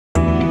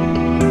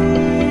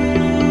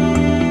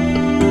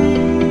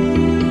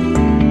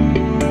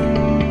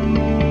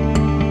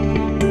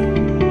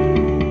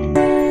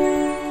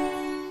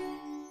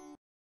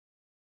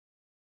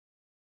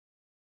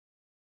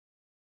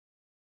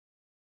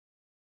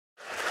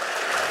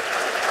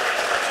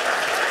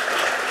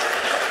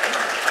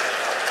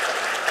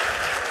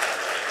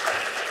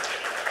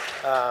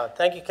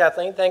Thank you,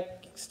 Kathleen.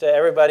 Thanks to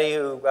everybody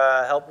who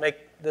helped make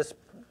this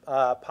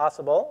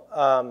possible.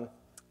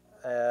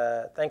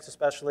 Thanks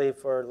especially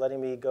for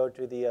letting me go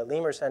to the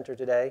lemur center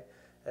today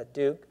at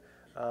Duke.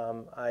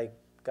 I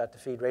got to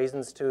feed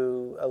raisins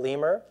to a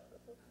lemur,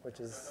 which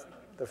is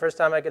the first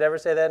time I could ever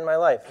say that in my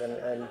life.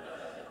 And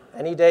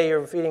any day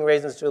you're feeding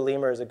raisins to a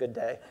lemur is a good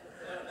day.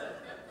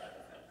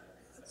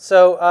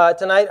 So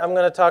tonight I'm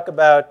going to talk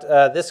about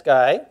this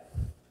guy.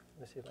 Let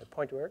me see if my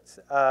pointer works.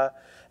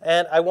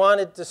 And I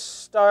wanted to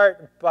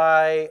start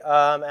by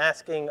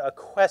asking a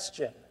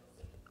question.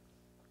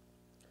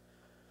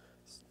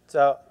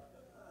 So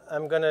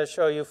I'm going to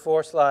show you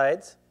 4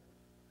 slides.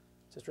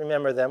 Just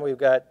remember them. We've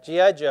got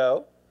G.I.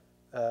 Joe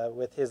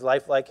with his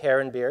lifelike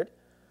hair and beard,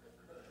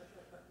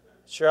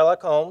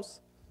 Sherlock Holmes,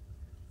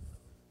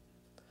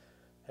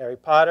 Harry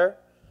Potter,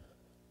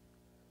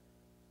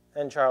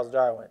 and Charles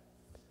Darwin.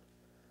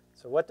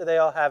 So what do they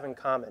all have in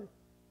common?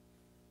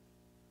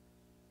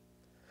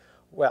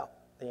 Well,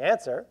 the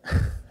answer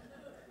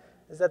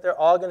is that they're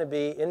all going to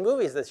be in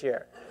movies this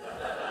year.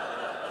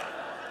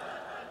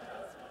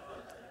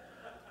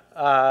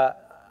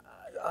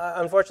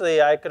 Unfortunately,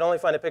 I could only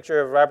find a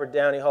picture of Robert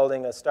Downey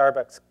holding a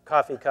Starbucks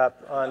coffee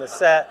cup on the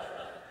set,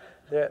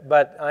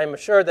 but I'm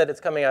sure that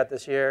it's coming out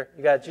this year.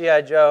 You got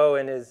G.I. Joe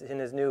in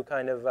his new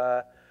kind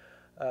of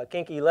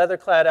kinky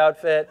leather-clad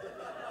outfit,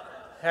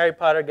 Harry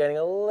Potter getting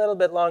a little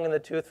bit long in the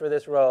tooth for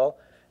this role,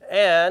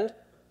 and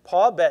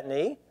Paul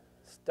Bettany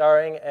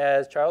starring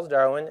as Charles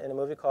Darwin in a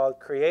movie called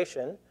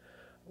Creation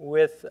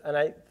with, and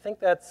I think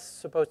that's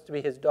supposed to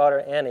be his daughter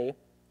Annie.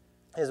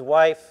 His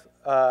wife,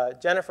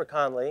 Jennifer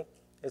Connelly,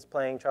 is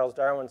playing Charles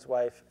Darwin's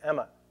wife,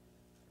 Emma.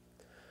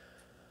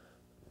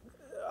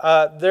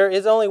 There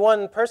is only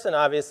one person,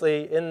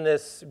 obviously, in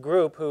this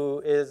group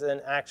who is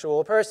an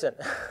actual person.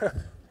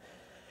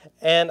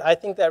 And I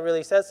think that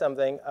really says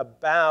something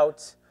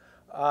about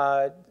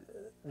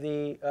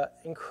the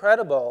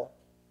incredible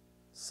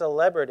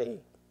celebrity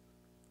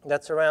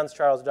that surrounds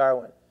Charles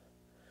Darwin.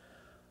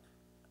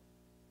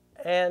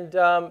 And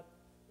the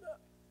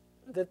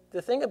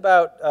thing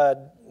about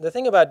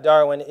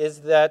Darwin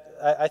is that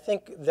I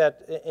think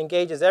that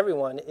engages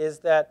everyone is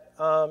that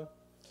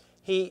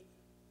he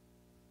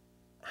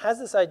has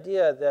this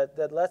idea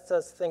that lets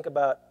us think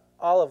about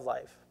all of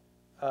life,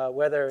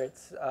 whether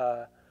it's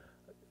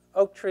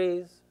oak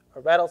trees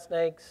or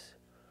rattlesnakes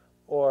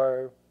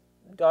or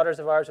daughters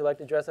of ours who like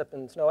to dress up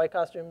in Snow White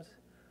costumes,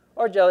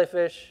 or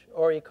jellyfish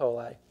or E.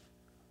 coli.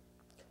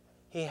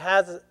 He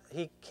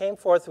came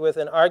forth with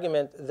an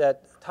argument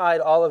that tied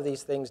all of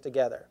these things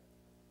together.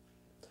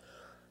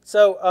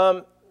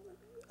 So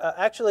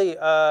actually,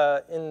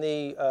 in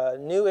the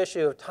new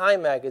issue of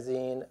Time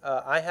magazine,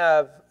 I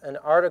have an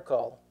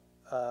article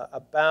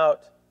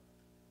about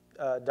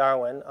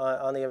Darwin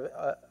on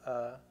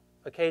the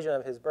occasion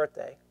of his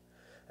birthday.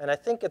 And I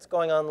think it's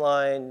going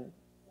online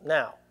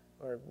now,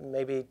 or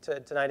maybe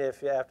tonight,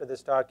 after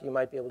this talk, you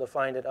might be able to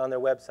find it on their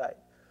website.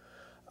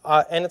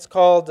 And it's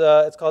called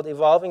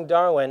Evolving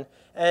Darwin.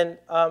 And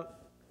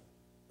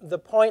the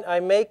point I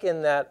make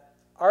in that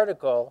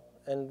article,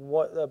 and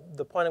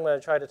the point I'm going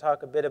to try to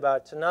talk a bit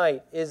about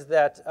tonight, is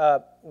that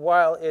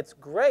while it's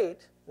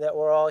great that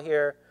we're all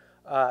here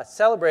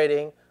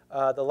celebrating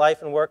the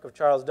life and work of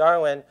Charles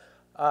Darwin,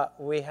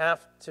 we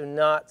have to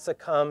not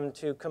succumb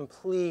to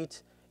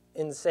complete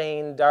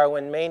insane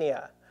Darwin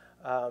mania.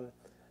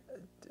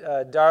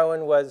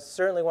 Darwin was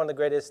certainly one of the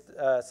greatest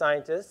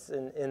scientists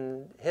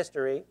in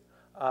history,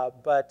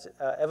 but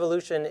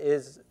evolution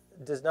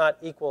does not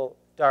equal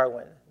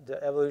Darwin.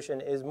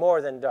 Evolution is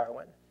more than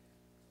Darwin.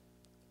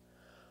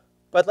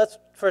 But let's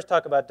first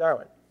talk about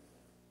Darwin.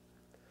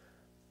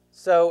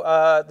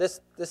 So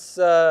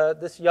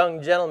this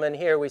young gentleman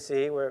here we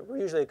see, we're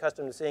usually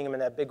accustomed to seeing him in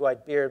that big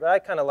white beard, but I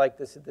kind of like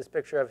this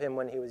picture of him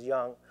when he was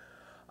young.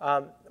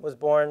 Was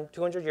born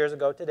 200 years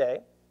ago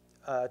today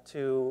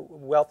to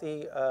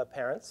wealthy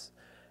parents,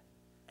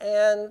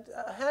 and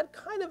had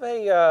kind of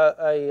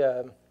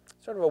a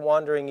sort of a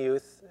wandering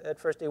youth. At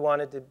first he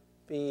wanted to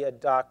be a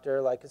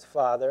doctor like his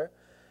father,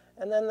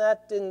 and then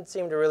that didn't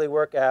seem to really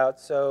work out,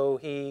 so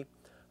he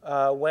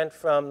went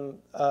from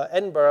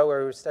Edinburgh, where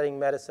he was studying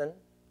medicine,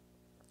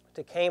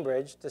 to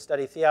Cambridge to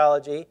study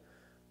theology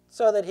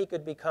so that he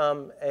could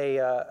become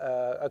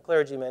a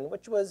clergyman,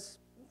 which was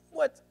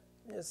what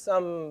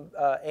some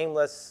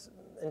aimless,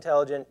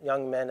 intelligent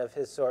young men of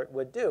his sort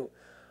would do.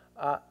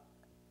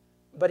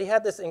 But he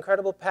had this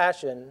incredible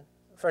passion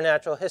for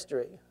natural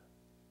history.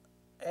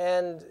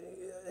 And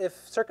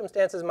if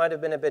circumstances might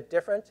have been a bit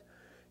different,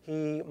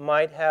 he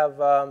might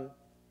have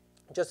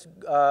just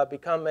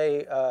become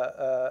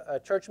a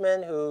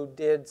churchman who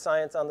did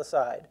science on the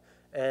side.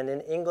 And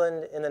in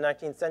England in the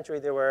 19th century,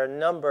 there were a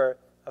number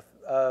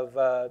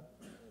of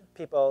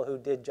people who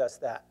did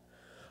just that.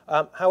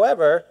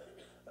 However,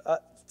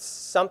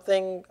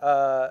 something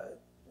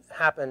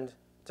happened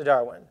to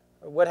Darwin.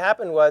 What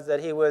happened was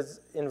that he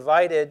was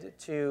invited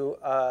to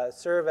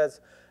serve as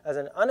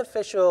an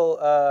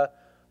unofficial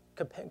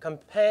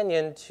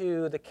companion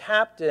to the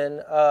captain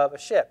of a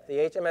ship, the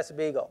HMS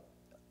Beagle.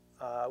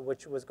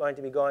 which was going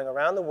to be going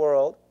around the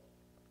world.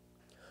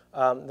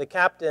 The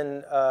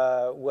captain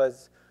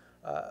was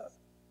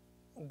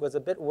a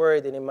bit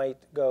worried that he might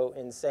go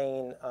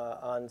insane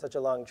on such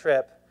a long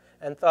trip,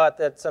 and thought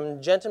that some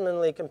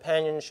gentlemanly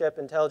companionship,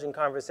 intelligent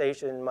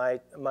conversation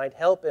might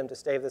help him to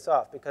stave this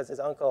off, because his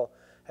uncle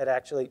had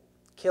actually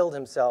killed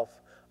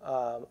himself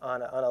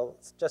on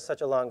just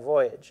such a long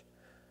voyage.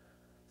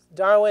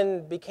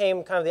 Darwin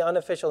became kind of the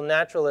unofficial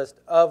naturalist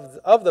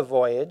of the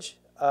voyage,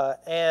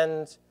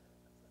 and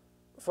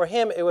for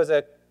him it was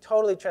a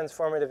totally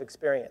transformative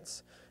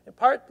experience, and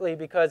partly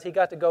because he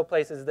got to go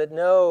places that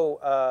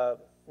no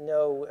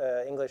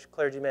English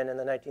clergyman in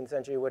the 19th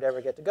century would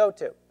ever get to go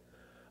to.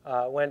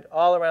 Went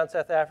all around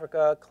South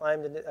Africa,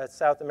 climbed into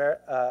South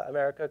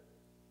America,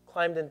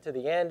 climbed into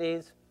the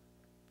Andes,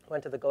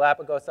 went to the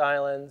Galapagos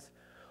Islands,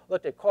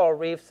 looked at coral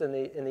reefs in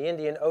the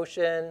Indian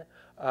Ocean,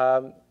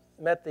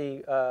 met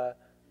the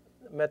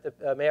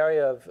Maori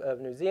of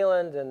New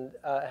Zealand, and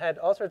had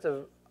all sorts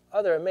of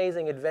other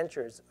amazing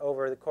adventures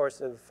over the course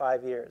of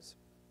 5 years.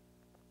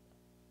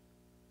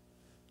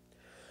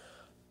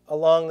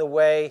 Along the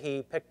way,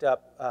 he picked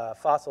up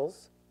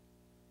fossils.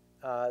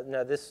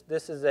 Now, this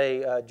is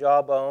a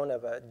jawbone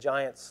of a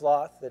giant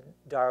sloth that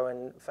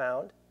Darwin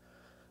found.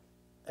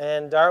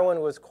 And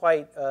Darwin was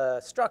quite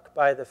struck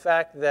by the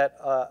fact that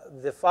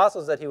the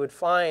fossils that he would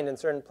find in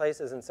certain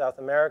places in South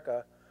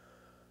America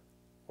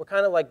were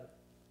kind of like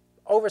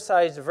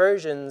oversized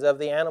versions of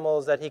the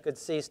animals that he could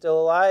see still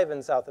alive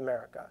in South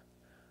America.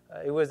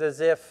 It was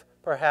as if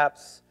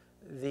perhaps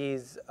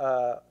these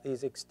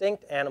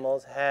extinct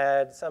animals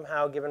had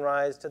somehow given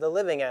rise to the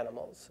living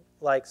animals,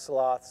 like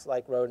sloths,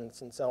 like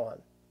rodents, and so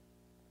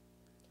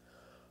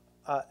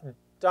on.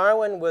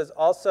 Darwin was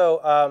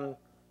also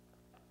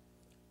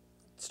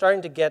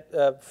starting to get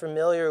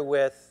familiar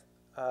with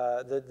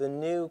the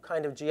new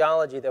kind of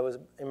geology that was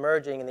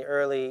emerging in the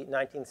early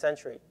 19th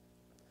century.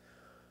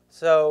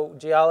 So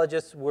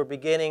geologists were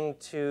beginning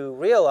to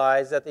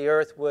realize that the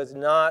Earth was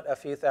not a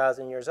few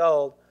thousand years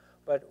old,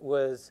 but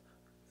was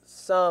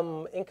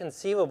some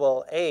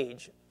inconceivable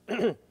age.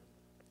 And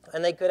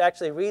they could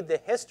actually read the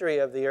history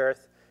of the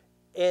Earth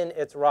in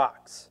its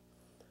rocks.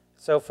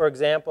 So, for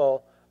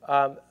example,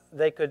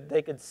 they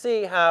could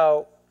see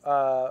how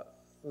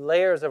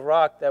layers of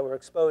rock that were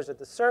exposed at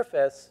the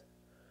surface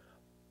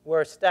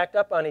were stacked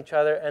up on each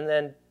other and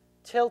then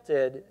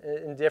tilted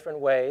in different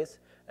ways,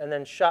 and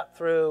then shot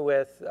through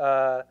with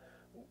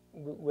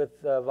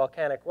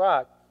volcanic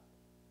rock.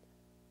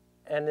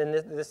 And in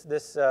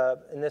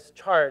this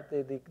chart,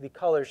 the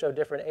colors show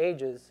different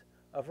ages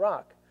of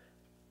rock.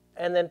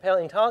 And then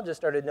paleontologists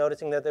started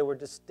noticing that there were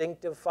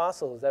distinctive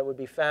fossils that would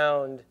be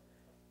found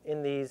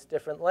in these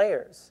different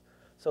layers.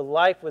 So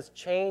life was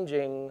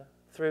changing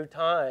through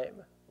time,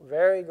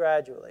 very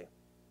gradually.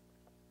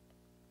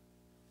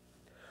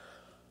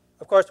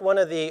 Of course, one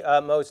of the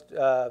most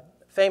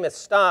famous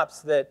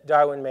stops that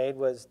Darwin made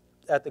was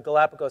at the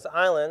Galapagos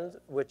Islands,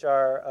 which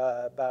are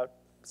about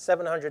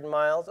 700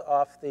 miles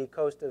off the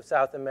coast of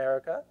South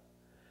America.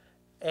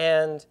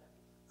 And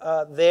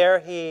there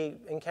he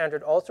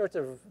encountered all sorts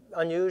of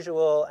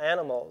unusual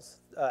animals,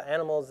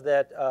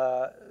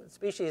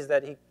 species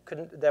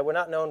that were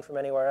not known from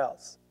anywhere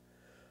else.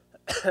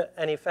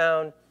 And he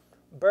found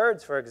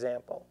birds, for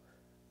example,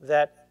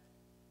 that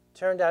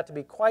turned out to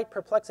be quite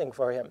perplexing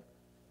for him.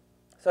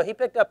 So he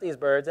picked up these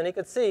birds, and he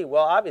could see,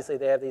 well, obviously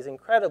they have these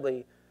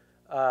incredibly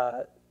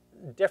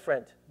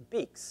different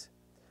beaks.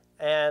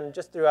 And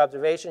just through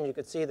observation, you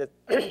could see that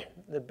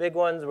the big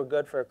ones were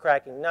good for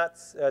cracking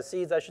nuts,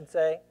 seeds, I should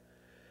say.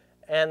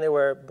 And there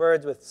were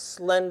birds with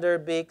slender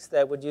beaks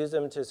that would use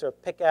them to sort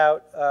of pick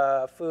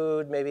out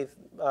food, maybe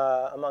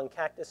among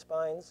cactus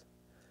spines.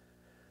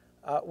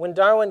 When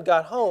Darwin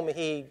got home,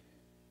 he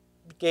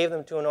gave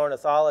them to an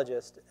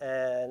ornithologist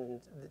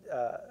and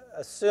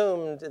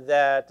assumed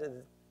that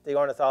the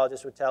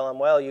ornithologist would tell him,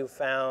 well, you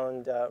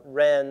found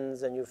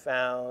wrens, and you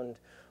found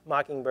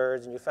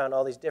mockingbirds, and you found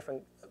all these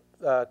different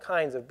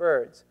kinds of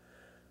birds.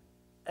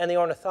 And the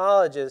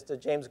ornithologist,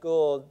 James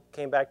Gould,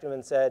 came back to him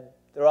and said,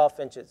 they're all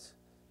finches.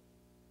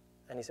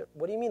 And he said,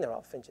 what do you mean they're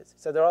all finches? He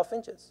said, they're all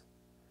finches.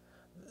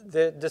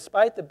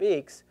 Despite the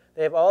beaks,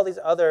 they have all these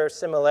other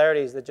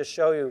similarities that just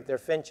show you they're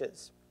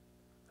finches.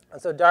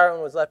 And so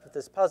Darwin was left with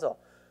this puzzle.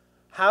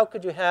 How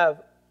could you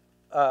have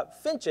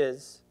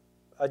finches,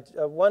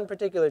 one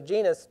particular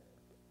genus,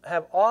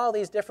 have all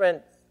these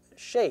different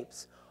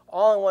shapes,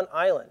 all in one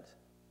island?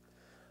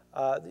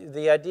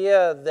 The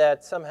idea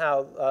that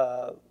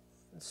somehow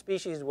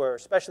species were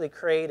specially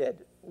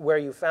created where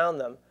you found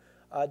them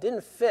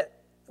didn't fit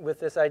with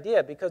this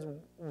idea, because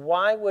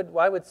why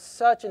would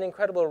such an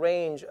incredible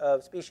range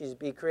of species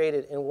be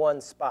created in one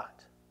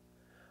spot?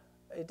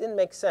 It didn't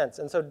make sense.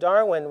 And so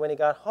Darwin, when he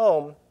got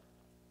home,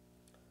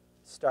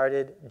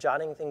 started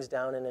jotting things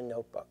down in a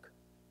notebook.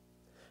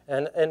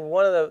 And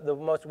one of the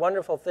most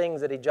wonderful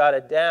things that he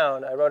jotted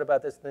down, I wrote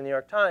about this in the New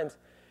York Times,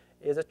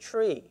 is a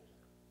tree.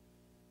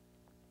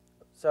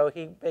 So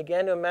he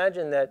began to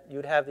imagine that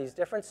you'd have these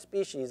different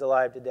species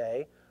alive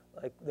today,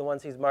 like the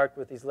ones he's marked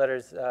with these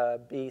letters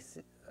B,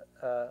 C,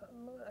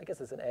 I guess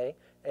it's an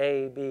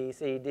A, B,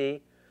 C,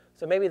 D.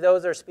 So maybe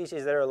those are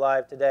species that are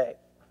alive today.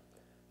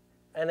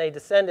 And they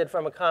descended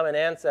from a common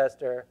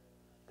ancestor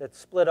that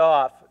split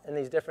off in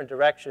these different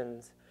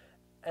directions.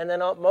 And then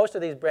most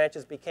of these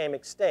branches became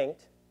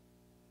extinct.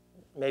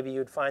 Maybe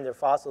you'd find their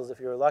fossils if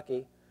you were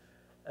lucky.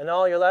 And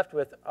all you're left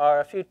with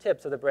are a few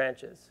tips of the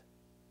branches.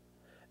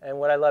 And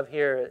what I love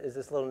here is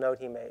this little note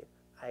he made,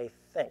 I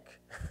think.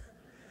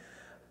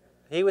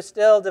 He was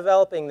still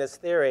developing this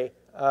theory,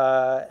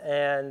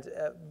 and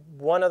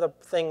one of the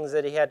things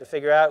that he had to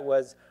figure out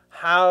was,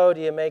 how do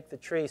you make the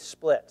tree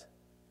split?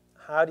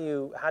 How do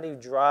you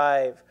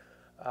drive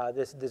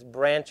this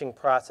branching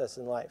process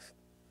in life?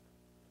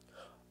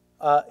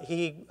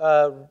 He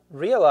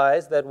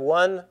realized that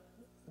one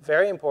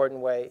very important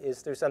way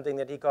is through something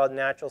that he called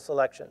natural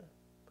selection.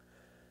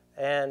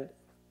 And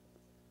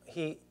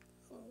he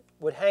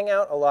would hang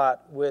out a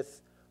lot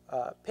with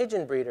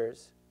pigeon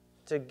breeders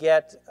to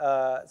get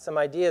some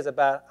ideas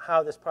about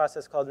how this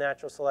process called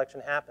natural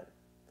selection happened.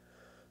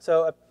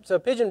 So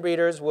pigeon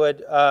breeders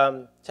would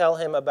tell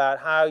him about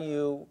how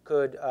you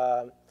could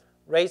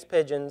raise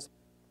pigeons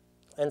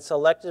and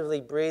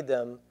selectively breed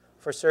them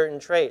for certain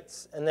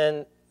traits. And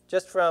then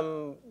just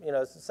from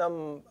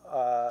some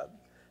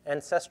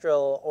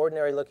ancestral,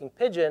 ordinary-looking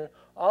pigeon,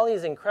 all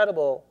these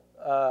incredible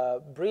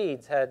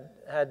breeds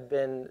had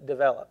been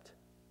developed.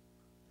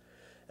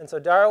 And so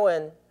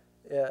Darwin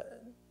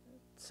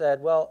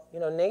said, well,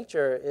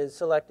 nature is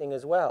selecting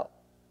as well,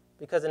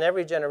 because in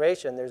every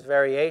generation there's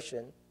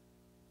variation.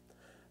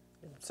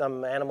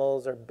 Some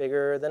animals are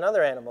bigger than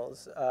other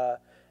animals,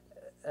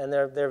 and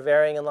they're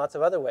varying in lots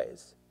of other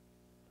ways.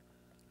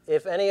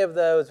 If any of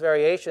those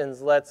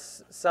variations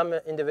lets some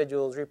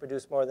individuals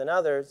reproduce more than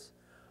others,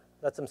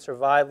 lets them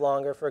survive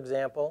longer, for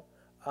example,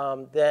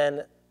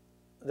 then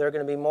there are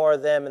going to be more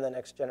of them in the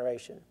next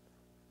generation.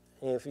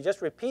 And if you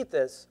just repeat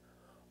this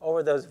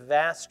over those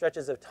vast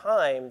stretches of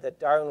time that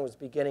Darwin was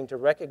beginning to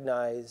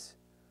recognize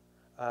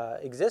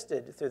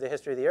existed through the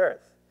history of the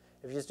Earth,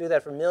 if you just do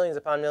that for millions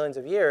upon millions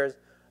of years,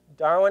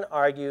 Darwin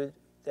argued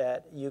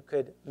that you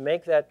could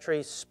make that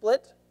tree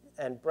split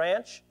and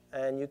branch,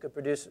 and you could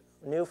produce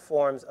new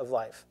forms of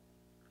life.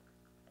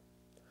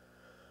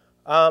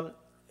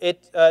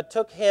 It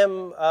took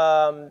him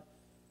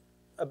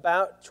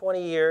about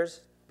 20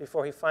 years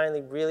before he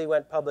finally really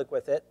went public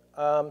with it.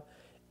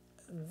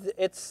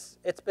 It's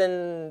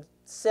been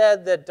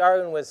said that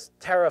Darwin was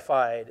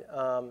terrified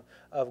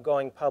of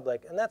going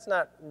public, and that's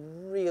not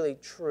really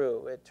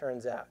true, it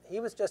turns out.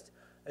 He was just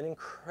an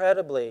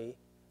incredibly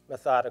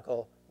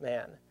methodical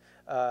man,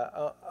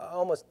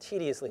 almost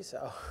tediously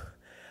so.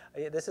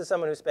 This is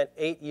someone who spent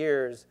 8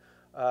 years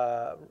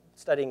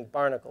studying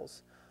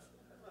barnacles,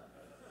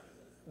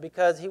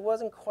 because he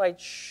wasn't quite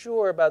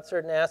sure about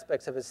certain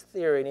aspects of his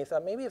theory, and he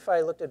thought, maybe if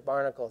I looked at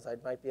barnacles, I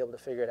might be able to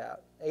figure it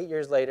out. 8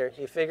 years later,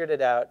 he figured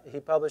it out. He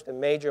published a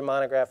major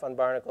monograph on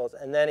barnacles,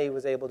 and then he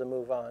was able to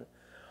move on.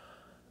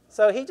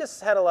 So he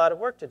just had a lot of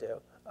work to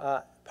do.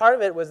 Part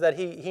of it was that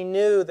he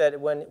knew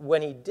that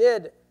when he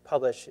did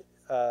publish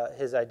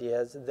his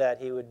ideas, that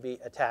he would be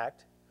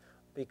attacked,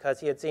 because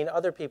he had seen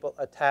other people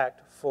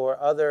attacked for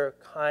other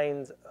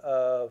kinds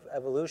of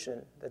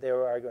evolution that they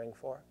were arguing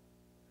for.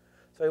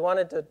 So he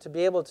wanted to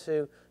be able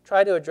to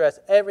try to address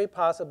every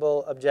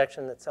possible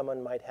objection that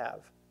someone might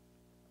have.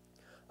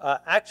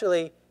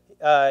 Actually,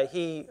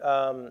 he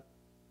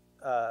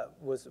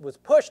was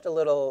pushed a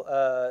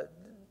little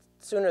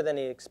sooner than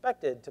he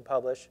expected to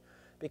publish,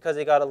 because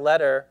he got a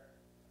letter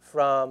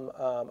from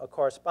a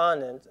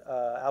correspondent,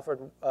 Alfred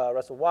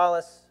Russel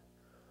Wallace,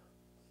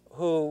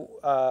 who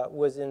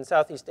was in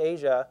Southeast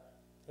Asia.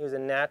 He was a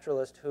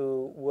naturalist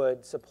who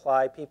would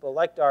supply people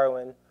like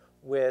Darwin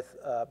with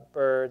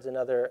birds and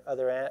other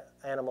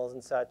animals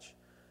and such.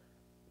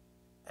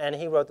 And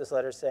he wrote this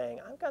letter saying,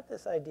 I've got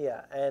this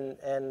idea.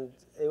 And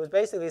it was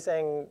basically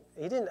saying,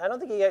 I don't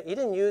think he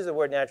didn't use the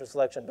word natural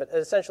selection, but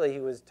essentially he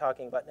was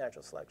talking about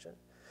natural selection.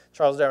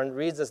 Charles Darwin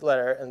reads this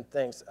letter and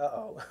thinks,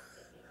 uh-oh,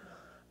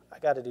 I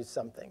got to do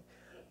something.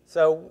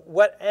 So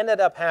what ended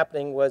up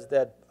happening was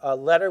that a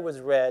letter was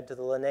read to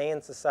the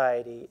Linnaean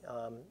Society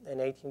in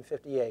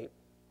 1858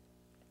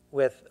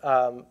 with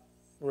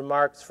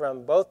remarks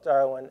from both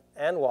Darwin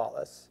and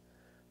Wallace,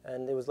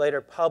 and it was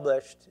later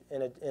published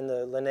in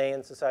the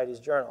Linnaean Society's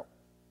journal.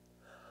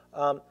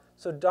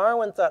 So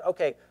Darwin thought,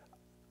 okay,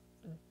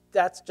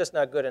 that's just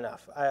not good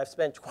enough. I've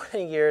spent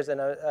 20 years,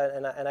 and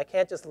I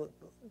can't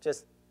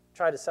just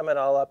try to sum it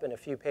all up in a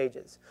few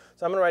pages.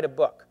 So I'm going to write a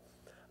book.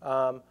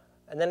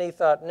 And then he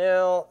thought,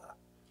 no,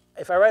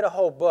 if I write a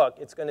whole book,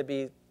 it's going to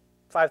be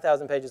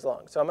 5,000 pages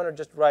long. So I'm going to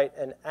just write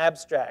an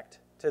abstract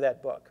to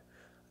that book.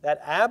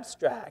 That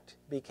abstract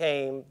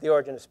became The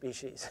Origin of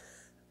Species.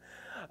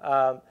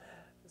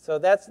 So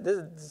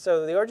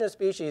The Origin of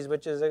Species,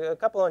 which is a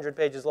couple hundred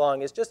pages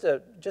long, is just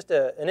an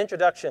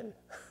introduction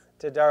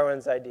to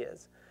Darwin's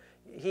ideas.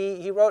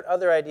 He wrote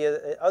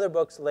other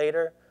books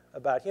later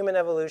about human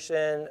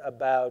evolution,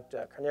 about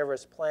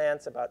carnivorous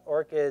plants, about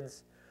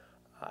orchids,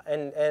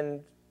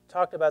 and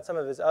talked about some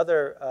of his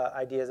other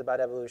ideas about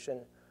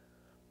evolution.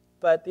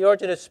 But The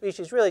Origin of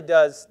Species really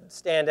does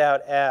stand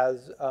out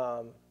as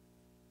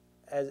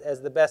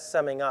the best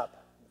summing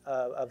up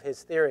of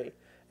his theory.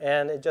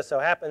 And it just so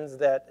happens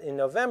that in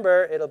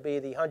November, it'll be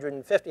the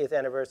 150th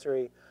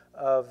anniversary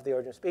of The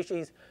Origin of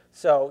Species.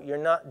 So you're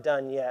not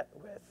done yet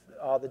with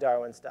all the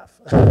Darwin stuff.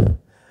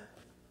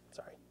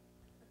 Sorry.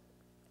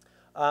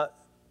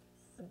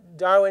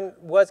 Darwin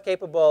was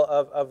capable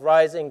of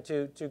rising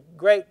to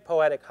great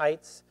poetic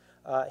heights.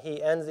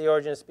 He ends The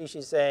Origin of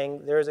Species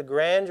saying, "There is a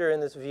grandeur in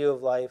this view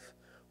of life,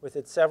 with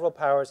its several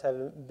powers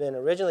having been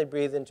originally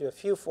breathed into a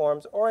few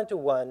forms or into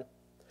one,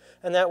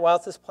 and that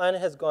whilst this planet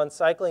has gone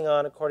cycling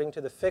on according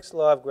to the fixed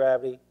law of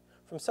gravity,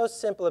 from so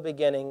simple a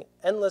beginning,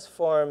 endless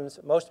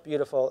forms, most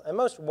beautiful and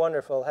most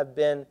wonderful, have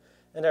been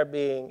and are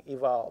being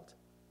evolved."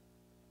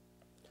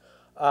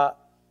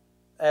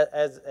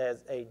 As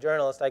a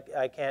journalist,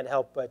 I can't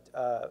help but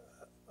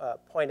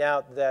point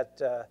out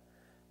that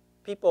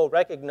people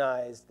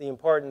recognized the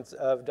importance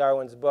of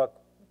Darwin's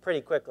book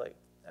pretty quickly.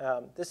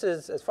 This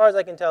is, as far as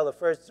I can tell, the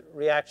first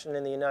reaction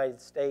in the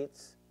United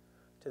States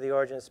to The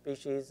Origin of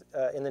Species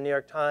in the New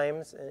York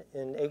Times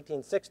in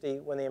 1860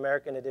 when the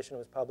American edition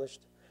was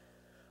published.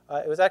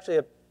 It was actually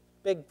a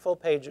big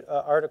full-page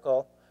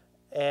article,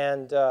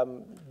 and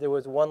there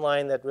was one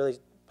line that really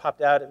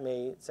popped out at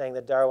me saying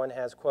that Darwin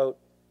has, quote,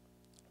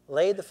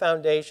 "laid the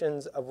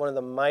foundations of one of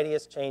the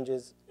mightiest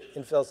changes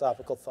in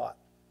philosophical thought."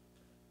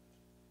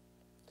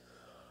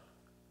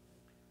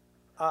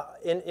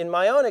 In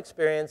my own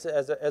experience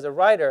as a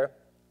writer,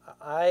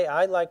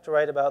 I like to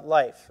write about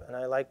life, and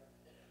I like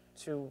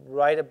to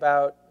write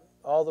about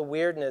all the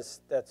weirdness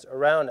that's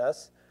around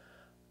us.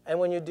 And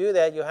when you do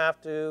that, you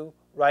have to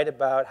write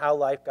about how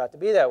life got to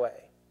be that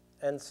way.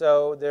 And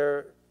so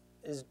there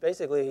is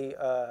basically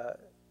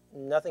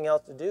nothing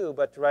else to do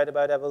but to write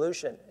about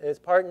evolution. It's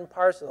part and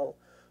parcel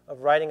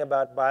of writing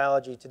about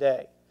biology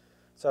today.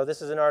 So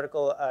this is an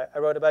article I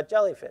wrote about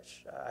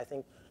jellyfish. I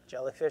think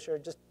jellyfish are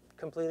just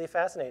completely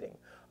fascinating.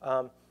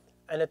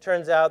 And it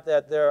turns out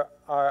that there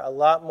are a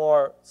lot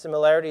more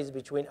similarities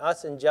between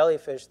us and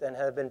jellyfish than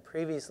have been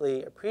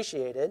previously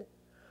appreciated.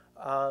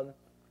 And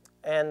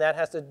that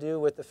has to do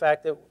with the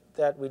fact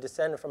that we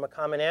descend from a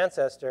common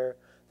ancestor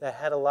that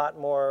had a lot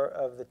more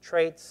of the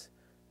traits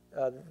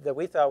that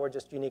we thought were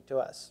just unique to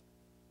us.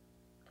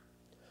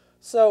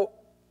 So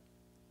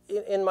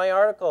in my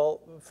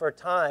article for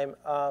Time,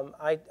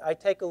 I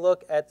take a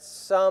look at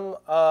some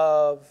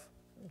of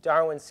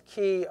Darwin's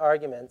key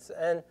arguments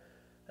and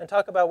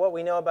talk about what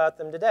we know about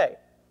them today.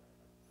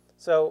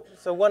 So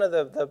one of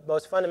the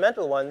most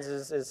fundamental ones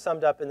is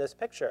summed up in this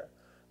picture,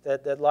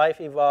 that life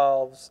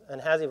evolves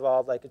and has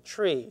evolved like a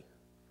tree.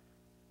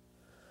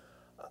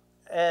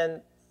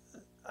 And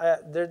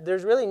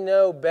there's really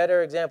no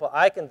better example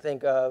I can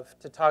think of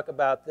to talk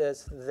about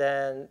this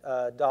than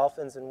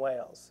dolphins and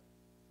whales,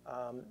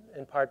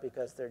 in part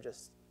because they're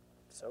just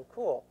so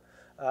cool.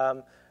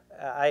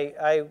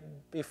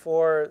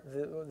 Before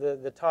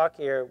the talk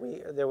here,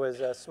 there was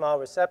a small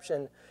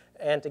reception,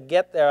 and to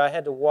get there, I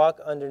had to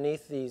walk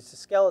underneath these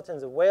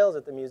skeletons of whales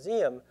at the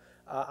museum.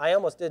 I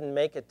almost didn't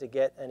make it to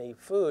get any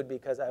food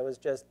because I was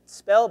just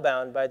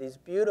spellbound by these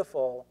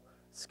beautiful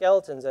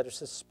skeletons that are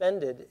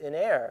suspended in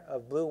air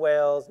of blue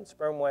whales and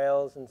sperm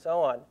whales and so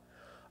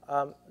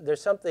on.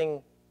 There's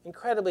something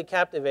incredibly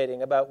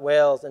captivating about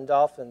whales and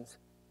dolphins.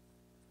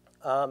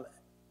 And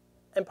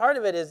part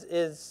of it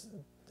is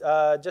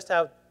just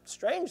how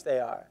strange they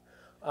are.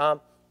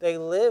 They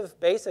live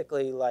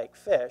basically like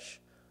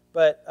fish,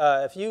 but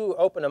if you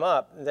open them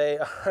up, they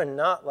are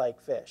not like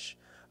fish.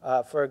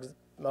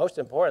 Most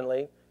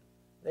importantly,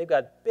 they've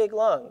got big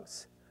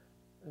lungs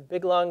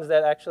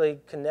that actually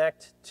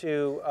connect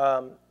to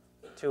a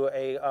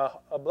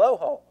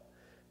blowhole.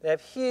 They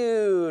have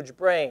huge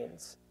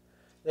brains.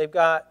 They've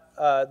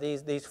got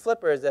these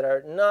flippers that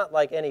are not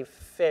like any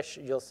fish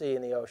you'll see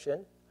in the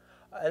ocean,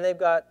 and they've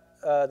got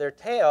their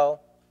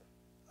tail,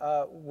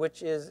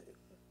 which is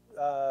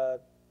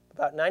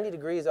about 90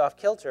 degrees off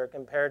kilter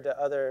compared to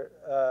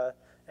other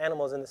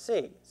animals in the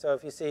sea. So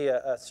if you see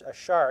a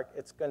shark,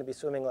 it's going to be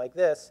swimming like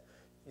this.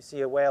 You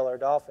see a whale or a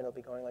dolphin, it'll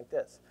be going like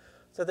this.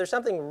 So there's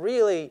something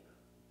really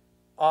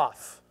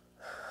off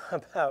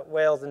about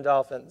whales and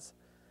dolphins.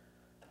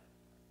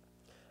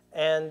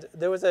 And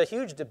there was a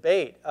huge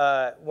debate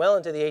well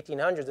into the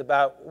 1800s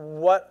about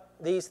what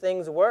these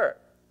things were.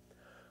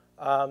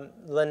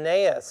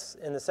 Linnaeus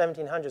in the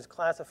 1700s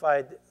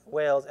classified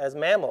whales as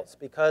mammals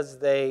because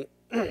they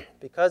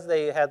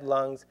had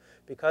lungs,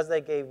 because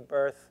they gave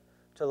birth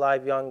to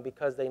live young,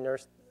 because they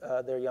nursed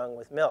their young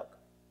with milk.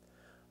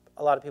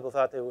 A lot of people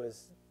thought that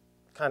was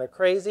kind of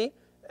crazy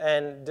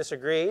and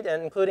disagreed,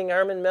 and including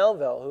Herman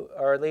Melville,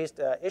 or at least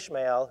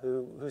Ishmael,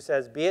 who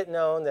says, "Be it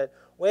known that,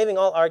 waiving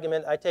all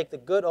argument, I take the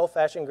good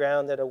old-fashioned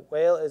ground that a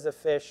whale is a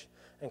fish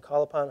and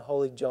call upon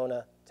holy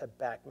Jonah to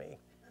back me."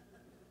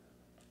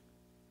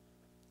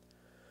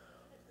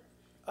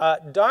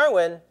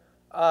 Darwin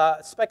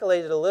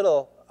speculated a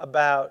little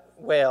about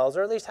whales,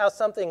 or at least how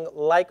something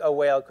like a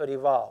whale could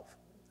evolve.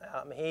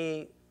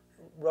 He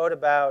wrote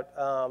about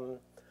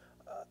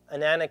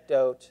an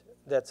anecdote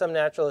that some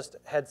naturalist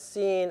had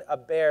seen a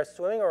bear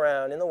swimming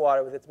around in the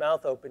water with its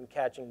mouth open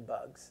catching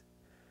bugs.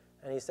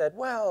 And he said,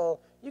 well,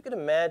 you could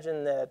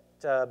imagine that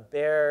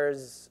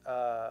bears,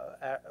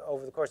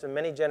 over the course of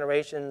many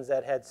generations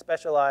that had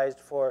specialized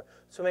for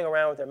swimming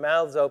around with their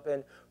mouths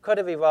open, could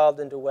have evolved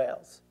into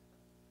whales.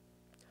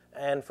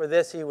 And for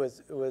this, he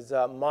was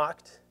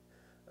mocked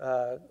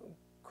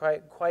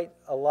quite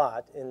a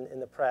lot in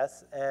the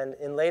press. And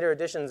in later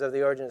editions of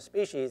The Origin of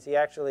Species, he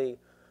actually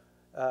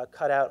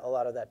cut out a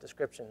lot of that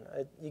description.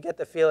 You get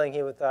the feeling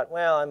he would thought,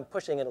 well, I'm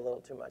pushing it a little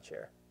too much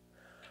here.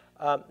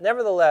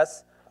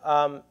 Nevertheless,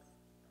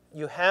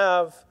 you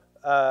have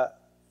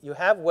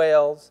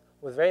whales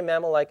with very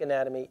mammal-like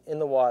anatomy in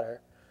the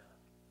water.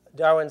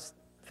 Darwin's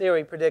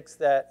theory predicts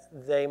that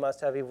they must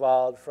have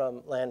evolved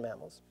from land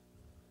mammals.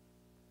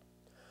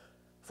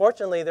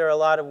 Fortunately, there are a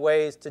lot of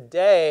ways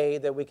today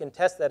that we can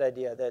test that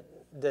idea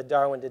that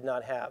Darwin did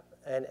not have.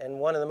 And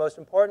one of the most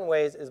important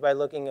ways is by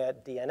looking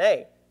at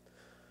DNA.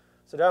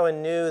 So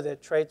Darwin knew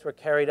that traits were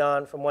carried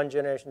on from one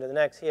generation to the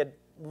next. He had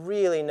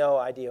really no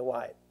idea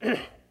why.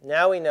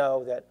 Now we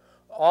know that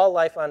all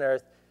life on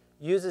Earth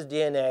uses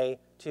DNA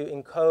to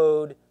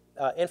encode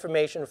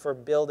information for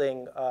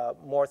building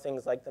more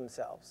things like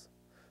themselves.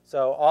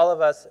 So all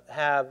of us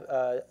have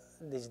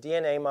these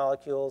DNA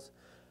molecules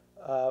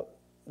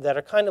that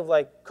are kind of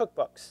like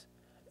cookbooks.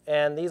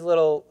 And these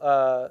little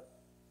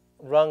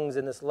rungs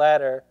in this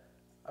ladder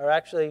are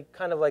actually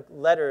kind of like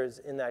letters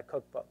in that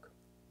cookbook.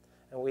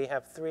 And we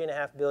have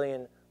 3.5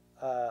 billion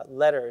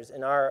letters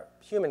in our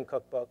human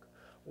cookbook.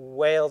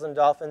 Whales and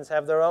dolphins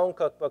have their own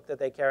cookbook that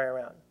they carry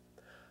around.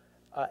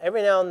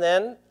 Every now and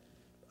then,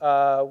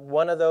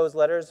 one of those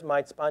letters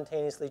might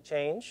spontaneously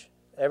change.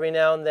 Every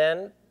now and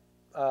then,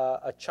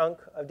 a chunk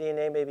of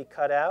DNA may be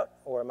cut out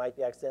or might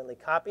be accidentally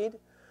copied.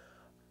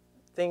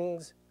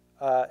 Things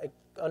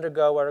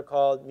undergo what are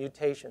called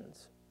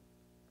mutations.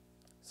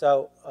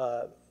 So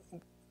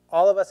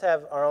all of us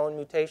have our own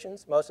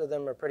mutations. Most of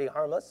them are pretty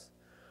harmless.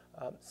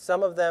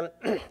 Some of them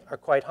are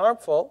quite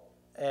harmful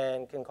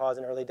and can cause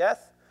an early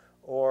death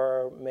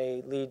or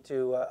may lead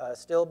to a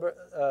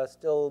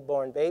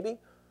stillborn baby.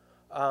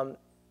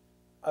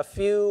 A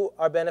few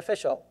are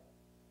beneficial,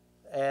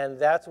 and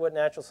that's what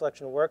natural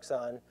selection works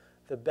on,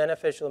 the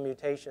beneficial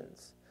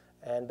mutations.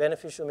 And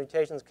beneficial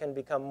mutations can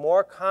become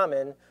more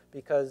common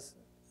because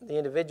the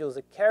individuals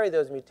that carry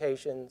those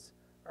mutations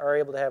are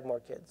able to have more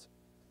kids.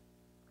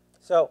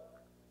 So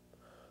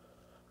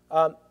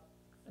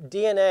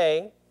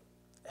DNA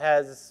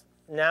has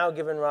now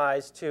given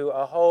rise to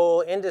a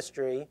whole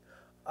industry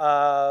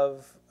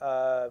of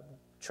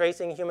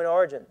tracing human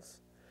origins.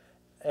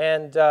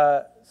 And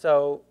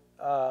so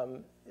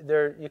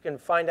there you can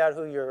find out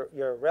who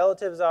your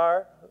relatives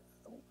are.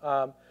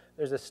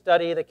 There's a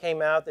study that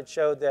came out that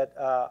showed that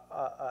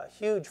a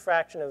huge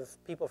fraction of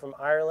people from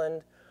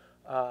Ireland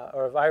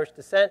or of Irish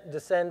descent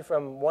descend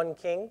from one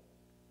king.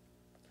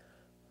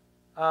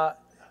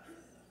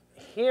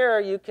 Here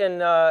you can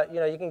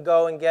you can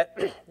go and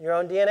get your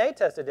own DNA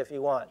tested if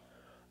you want.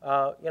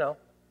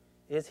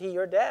 Is he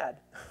your dad,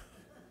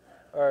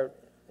 or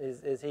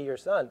is he your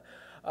son?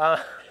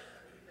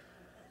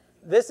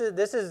 This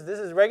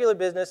is regular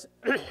business,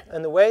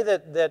 and the way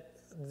that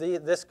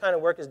this kind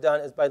of work is done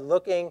is by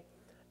looking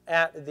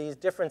at these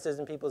differences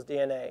in people's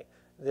DNA,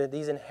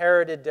 these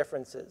inherited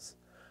differences.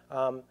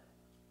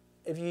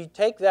 If you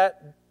take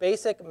that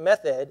basic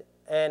method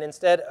and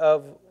instead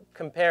of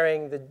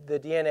comparing the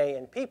DNA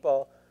in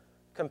people,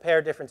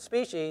 compare different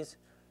species,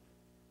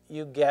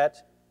 you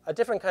get a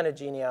different kind of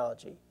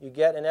genealogy. You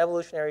get an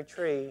evolutionary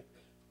tree,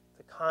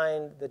 the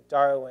kind that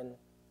Darwin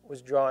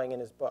was drawing in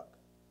his book.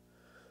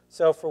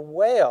 So for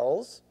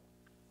whales,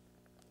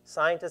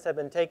 scientists have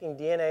been taking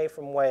DNA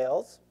from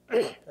whales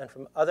and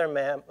from other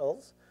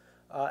mammals,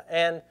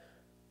 and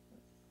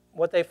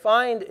what they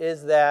find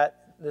is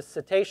that the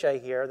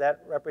cetacea here,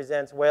 that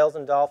represents whales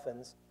and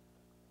dolphins,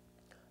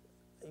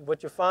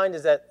 what you find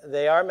is that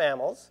they are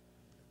mammals.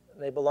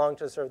 They belong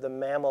to sort of the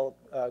mammal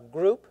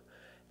group,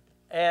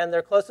 and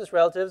their closest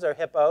relatives are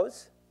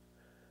hippos.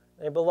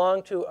 They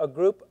belong to a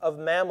group of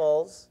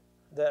mammals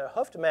that are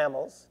hoofed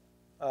mammals,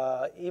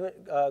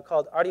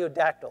 called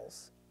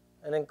artiodactyls,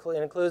 and it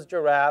includes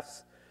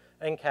giraffes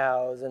and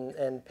cows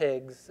and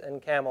pigs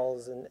and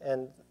camels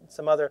and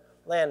some other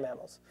land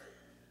mammals.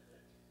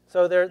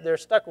 So they're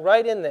stuck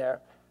right in there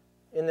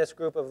in this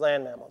group of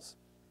land mammals.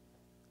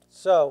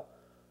 So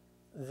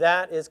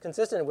that is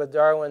consistent with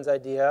Darwin's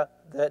idea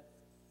that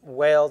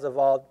whales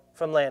evolved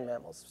from land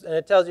mammals. And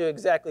it tells you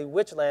exactly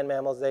which land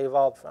mammals they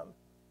evolved from.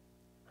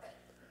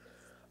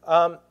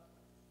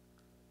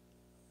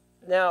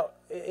 Now,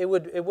 it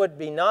would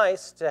be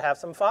nice to have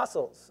some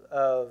fossils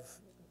of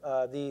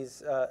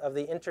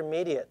the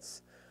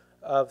intermediates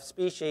of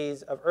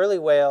species of early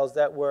whales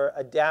that were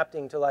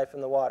adapting to life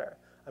in the water.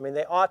 I mean,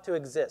 they ought to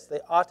exist. They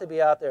ought to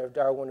be out there if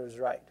Darwin was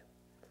right.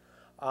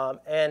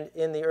 And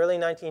in the early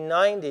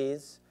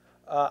 1990s,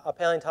 a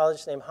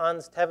paleontologist named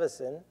Hans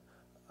Tevesen,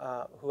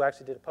 who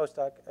actually did a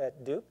postdoc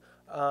at Duke,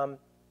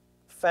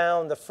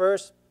 found the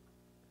first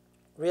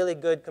really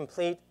good,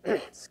 complete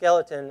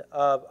skeleton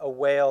of a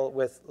whale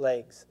with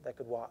legs that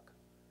could walk.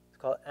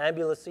 It's called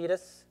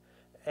Ambulocetus.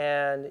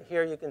 And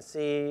here you can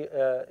see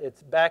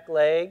its back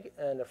leg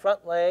and the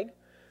front leg.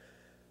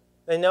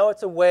 They know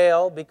it's a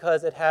whale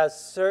because it has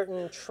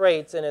certain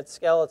traits in its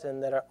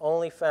skeleton that are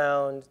only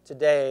found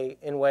today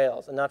in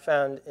whales and not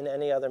found in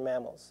any other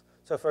mammals.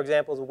 So for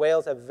example,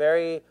 whales have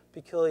very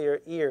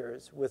peculiar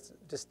ears with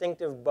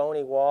distinctive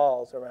bony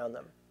walls around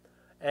them.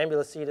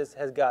 Ambulocetus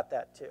has got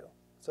that too.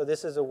 So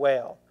this is a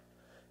whale.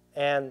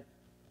 And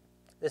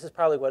this is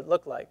probably what it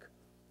looked like.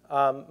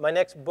 My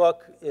next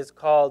book is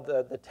called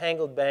The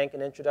Tangled Bank,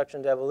 An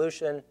Introduction to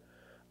Evolution.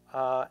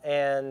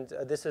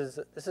 This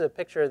is a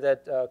picture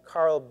that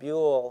Carl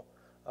Buell,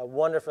 a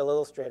wonderful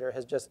illustrator,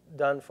 has just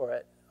done for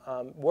it,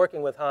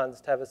 working with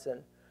Hans Tevesen.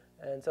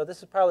 And so this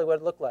is probably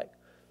what it looked like.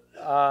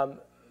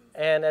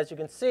 And as you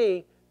can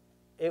see,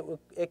 it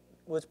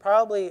was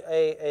probably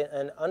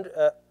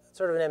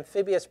sort of an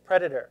amphibious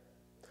predator.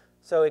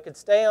 So it could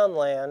stay on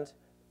land,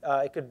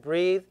 it could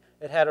breathe,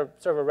 it had a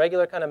sort of a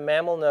regular kind of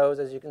mammal nose,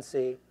 as you can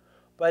see,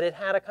 but it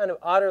had a kind of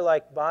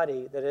otter-like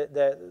body that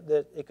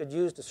it could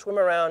use to swim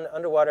around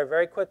underwater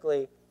very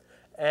quickly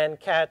and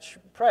catch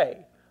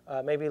prey,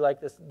 maybe like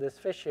this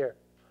fish here.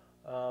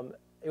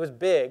 It was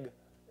big.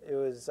 It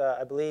was,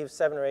 I believe,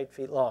 7 or 8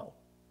 feet long.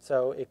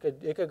 So it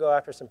could go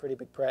after some pretty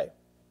big prey.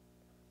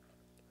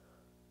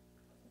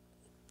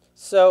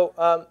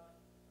 So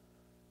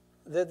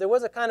there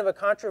was a kind of a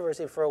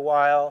controversy for a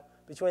while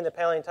between the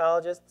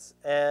paleontologists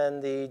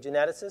and the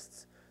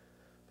geneticists.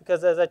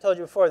 Because as I told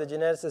you before, the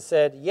geneticists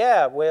said,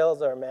 yeah,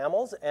 whales are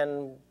mammals,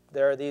 and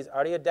there are these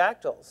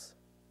artiodactyls.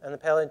 And the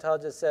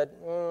paleontologists said,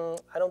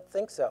 I don't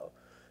think so,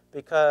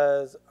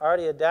 because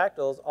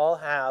artiodactyls all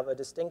have a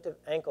distinctive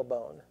ankle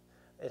bone.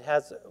 It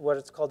has what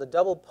it's called a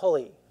double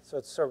pulley, so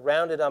it's sort of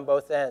rounded on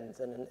both ends,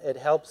 and it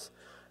helps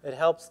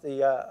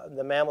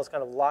the mammals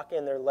kind of lock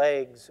in their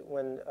legs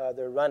when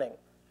they're running.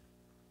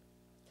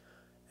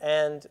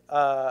 And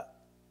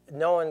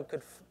no one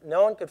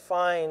could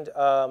find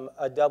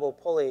a double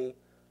pulley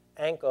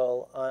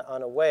ankle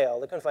on a whale.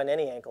 They couldn't find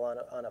any ankle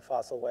on a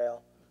fossil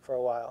whale for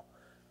a while.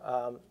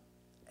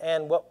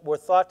 And what were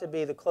thought to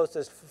be the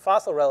closest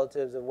fossil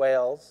relatives of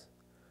whales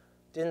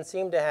didn't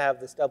seem to have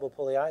this double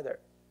pulley either.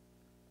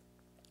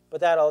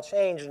 But that all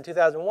changed in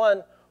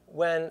 2001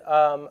 when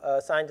a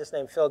scientist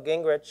named Phil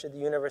Gingrich at the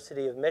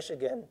University of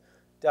Michigan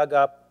dug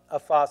up a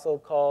fossil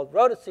called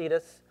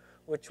Rhodocetus,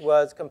 which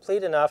was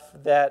complete enough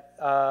that,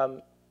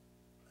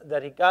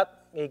 that he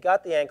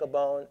got the ankle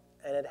bone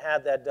and it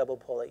had that double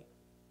pulley.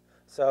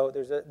 So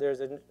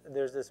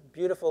there's this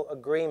beautiful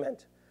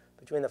agreement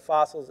between the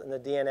fossils and the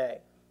DNA.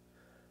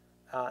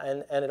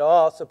 And it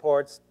all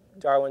supports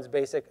Darwin's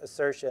basic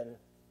assertion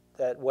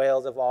that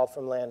whales evolved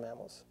from land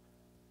mammals.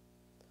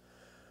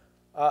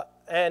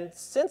 And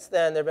since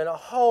then, there have been a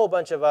whole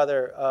bunch of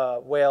other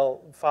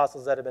whale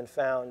fossils that have been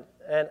found.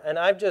 And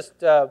I've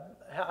just,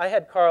 I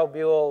had Carl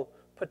Buell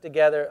put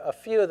together a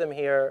few of them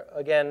here,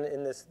 again,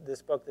 in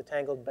this book, The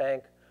Tangled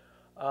Bank,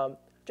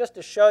 just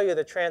to show you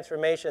the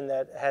transformation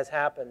that has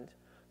happened.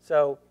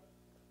 So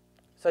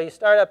you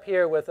start up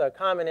here with a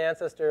common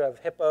ancestor of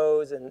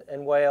hippos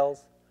and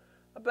whales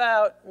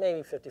about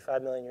maybe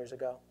 55 million years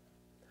ago.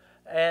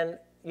 And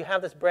you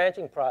have this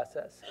branching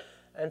process.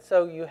 And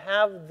so you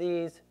have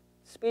these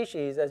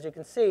species, as you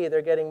can see,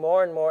 they're getting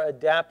more and more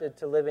adapted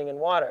to living in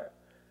water.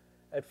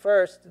 At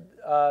first,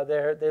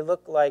 they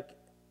look like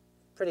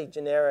pretty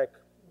generic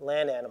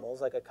land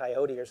animals, like a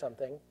coyote or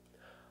something.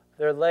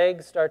 Their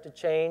legs start to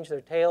change,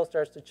 their tail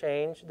starts to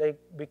change. They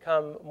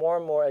become more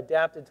and more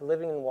adapted to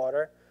living in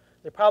water.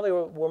 They probably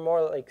were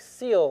more like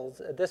seals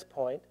at this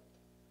point.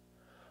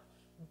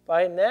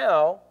 By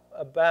now,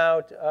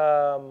 about,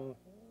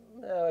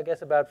 I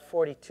guess about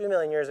 42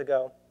 million years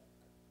ago,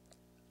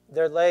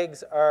 their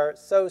legs are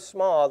so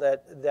small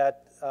that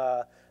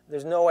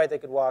there's no way they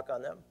could walk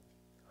on them.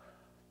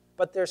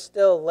 But they're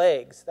still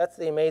legs. That's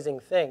the amazing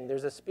thing.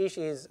 There's a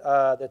species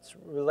that's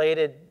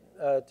related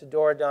to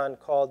Dorodon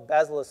called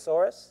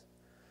Basilosaurus.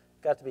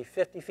 It got to be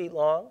 50 feet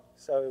long,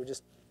 so it would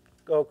just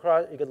go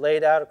across. You could lay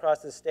it out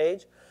across the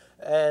stage.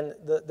 And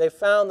they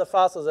found the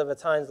fossils of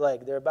its hind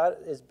leg. They're about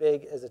as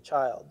big as a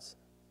child's.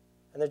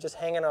 And they're just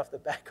hanging off the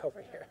back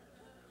over here.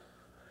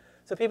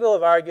 So people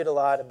have argued a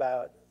lot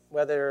about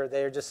whether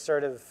they're just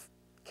sort of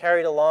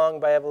carried along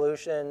by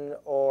evolution,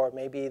 or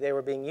maybe they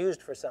were being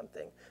used for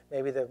something.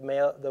 Maybe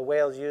the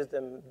whales used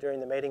them during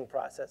the mating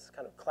process,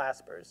 kind of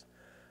claspers.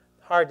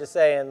 Hard to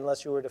say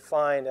unless you were to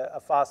find a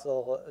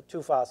fossil,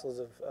 two fossils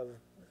of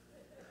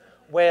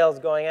whales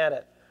going at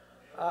it.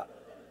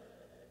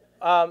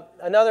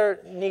 Another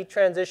neat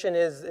transition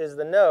is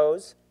the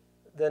nose.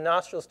 The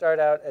nostrils start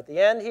out at the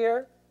end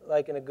here,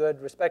 like in a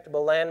good,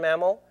 respectable land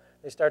mammal.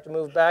 They start to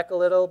move back a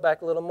little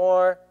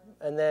more,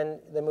 and then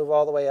they move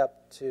all the way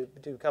up to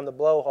become the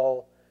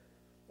blowhole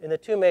in the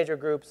two major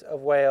groups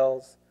of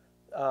whales,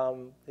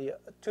 the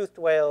toothed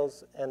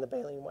whales and the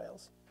baleen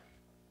whales.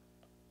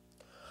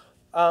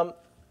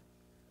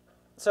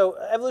 So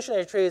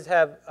evolutionary trees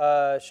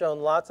have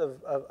shown lots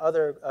of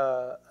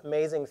other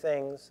amazing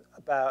things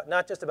about,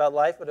 not just about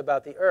life, but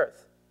about the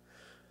earth.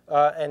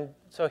 And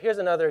so here's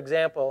another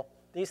example.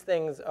 These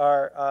things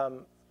are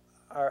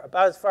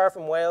about as far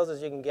from whales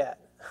as you can get.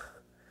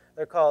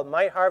 They're called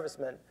mite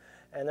harvestmen,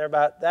 and they're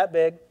about that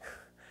big,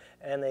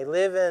 and they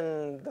live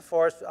in the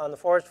forest, on the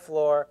forest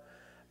floor,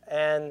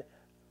 and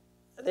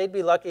they'd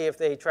be lucky if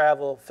they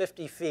travel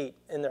 50 feet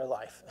in their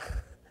life.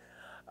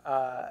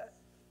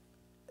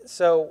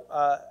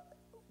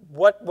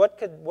 What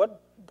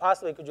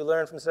possibly could you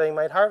learn from studying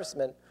mite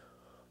harvestmen?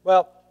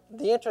 Well,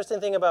 the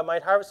interesting thing about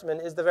mite harvestmen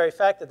is the very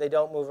fact that they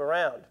don't move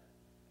around.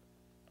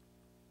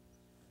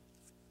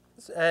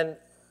 And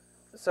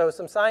so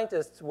some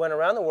scientists went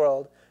around the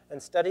world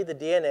and studied the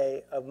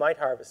DNA of mite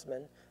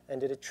harvestmen and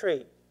did a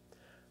tree.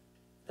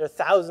 There are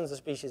thousands of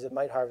species of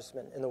mite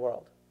harvestmen in the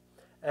world.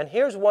 And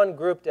here's one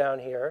group down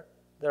here.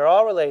 They're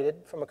all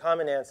related from a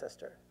common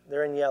ancestor.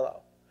 They're in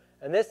yellow.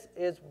 And this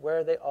is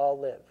where they all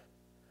live.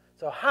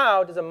 So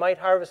how does a mite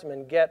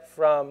harvestman get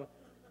from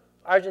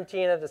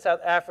Argentina to South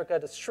Africa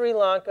to Sri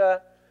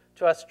Lanka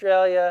to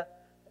Australia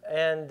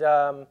and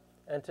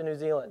to New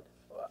Zealand?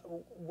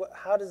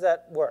 How does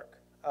that work?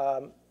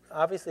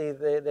 Obviously,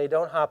 they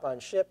don't hop on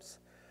ships.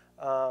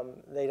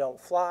 They don't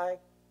fly.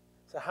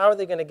 So how are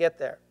they going to get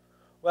there?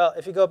 Well,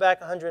 if you go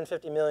back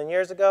 150 million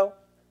years ago,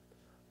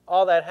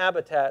 all that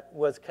habitat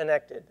was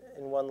connected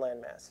in one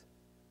landmass.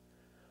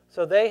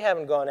 So they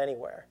haven't gone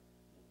anywhere.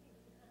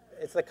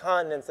 It's the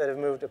continents that have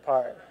moved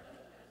apart.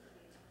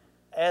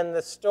 And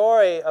the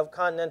story of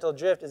continental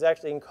drift is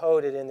actually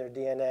encoded in their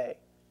DNA.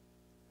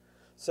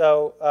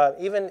 So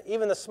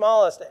even the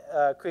smallest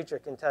creature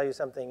can tell you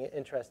something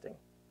interesting.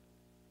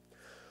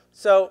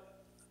 So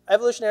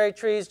evolutionary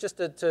trees, just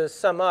to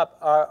sum up,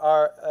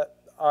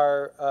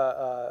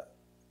 are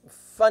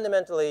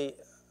fundamentally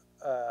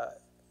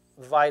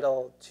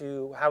vital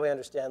to how we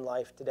understand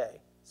life today.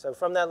 So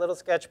from that little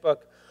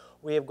sketchbook,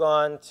 we have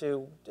gone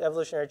to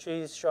evolutionary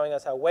trees showing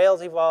us how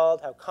whales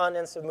evolved, how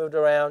continents have moved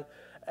around,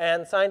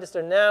 and scientists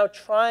are now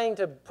trying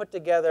to put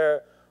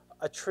together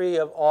a tree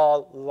of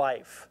all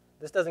life.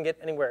 This doesn't get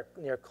anywhere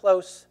near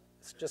close.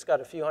 It's just got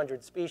a few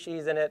hundred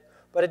species in it,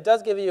 but it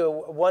does give you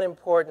one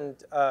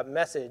important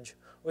message,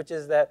 which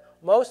is that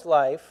most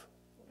life,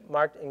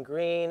 marked in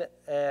green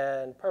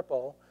and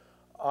purple,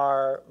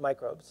 are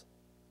microbes.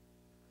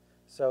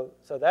 So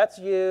that's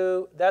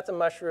you, that's a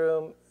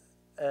mushroom,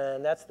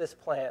 and that's this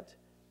plant.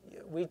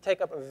 We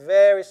take up a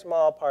very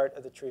small part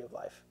of the tree of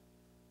life.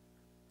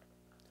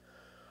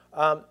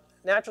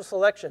 Natural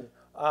selection.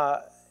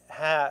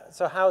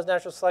 So how has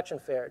natural selection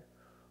fared?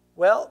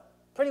 Well,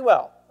 pretty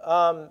well.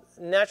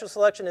 Natural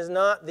selection is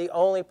not the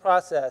only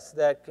process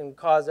that can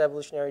cause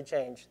evolutionary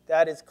change.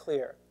 That is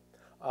clear.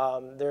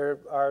 There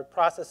are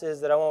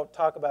processes that I won't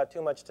talk about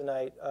too much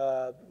tonight.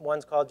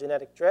 One's called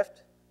genetic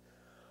drift,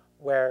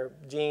 where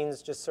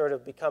genes just sort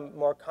of become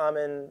more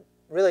common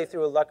really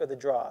through a luck of the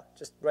draw,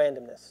 just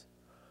randomness.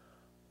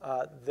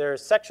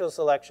 There's sexual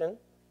selection,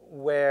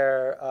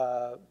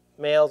 where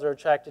males are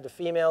attracted to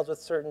females with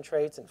certain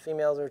traits and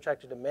females are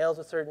attracted to males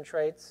with certain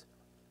traits.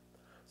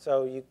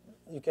 So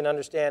you can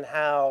understand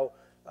how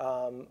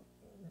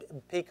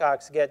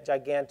peacocks get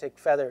gigantic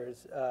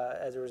feathers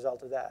as a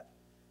result of that.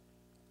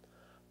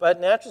 But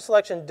natural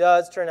selection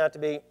does turn out to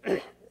be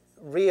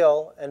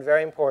real and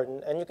very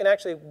important, and you can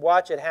actually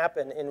watch it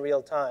happen in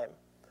real time.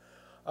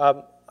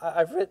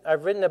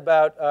 I've written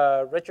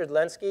about Richard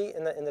Lenski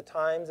in the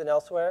Times and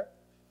elsewhere.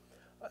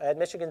 At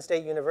Michigan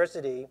State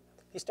University,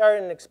 he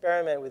started an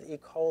experiment with E.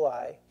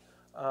 coli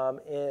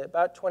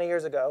about 20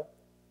 years ago.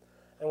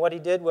 And what he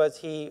did was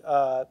he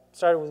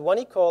started with one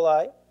E.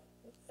 coli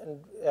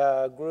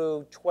and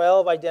grew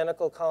 12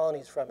 identical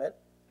colonies from it,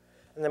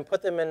 and then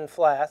put them in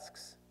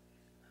flasks.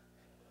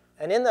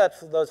 And in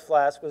those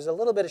flasks was a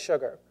little bit of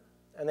sugar.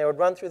 And they would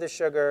run through the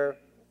sugar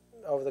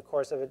over the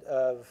course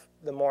of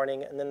the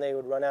morning, and then they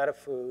would run out of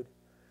food.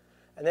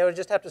 And they would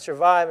just have to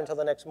survive until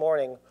the next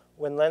morning,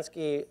 when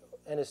Lenski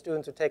and his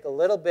students would take a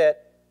little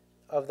bit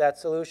of that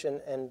solution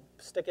and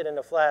stick it in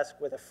a flask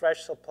with a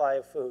fresh supply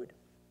of food.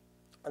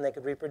 And they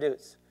could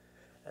reproduce.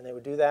 And they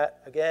would do that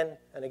again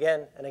and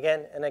again and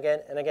again and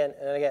again and again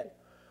and again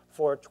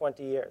for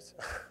 20 years.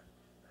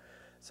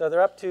 So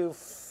they're up to,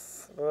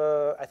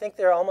 I think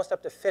they're almost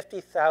up to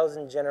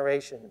 50,000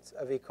 generations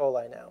of E.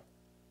 coli now.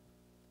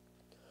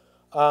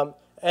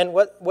 And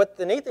what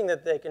the neat thing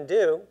that they can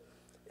do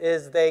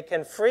is they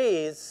can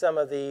freeze some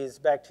of these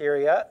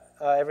bacteria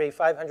every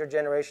 500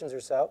 generations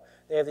or so.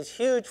 They have these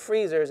huge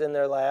freezers in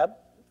their lab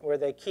where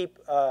they keep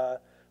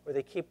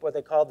what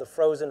they call the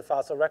frozen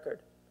fossil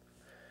record.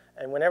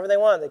 And whenever they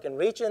want, they can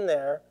reach in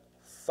there,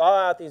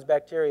 thaw out these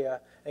bacteria,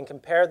 and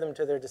compare them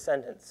to their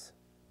descendants.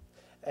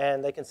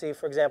 And they can see,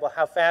 for example,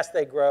 how fast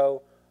they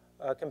grow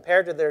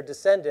compared to their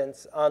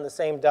descendants on the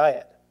same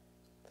diet.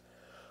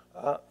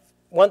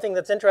 One thing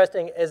that's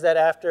interesting is that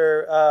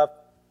after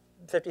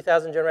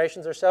 50,000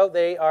 generations or so,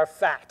 they are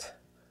fat.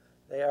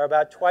 They are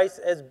about twice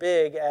as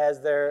big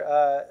as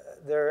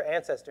their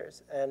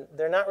ancestors. And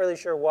they're not really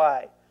sure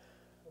why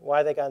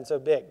they've gotten so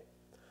big.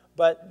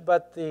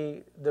 But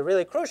the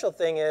really crucial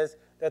thing is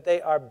that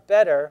they are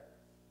better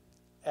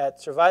at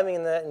surviving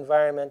in that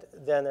environment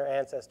than their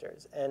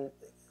ancestors. And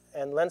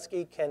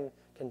Lenski can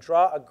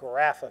draw a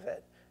graph of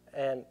it.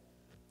 And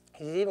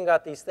he's even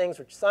got these things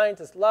which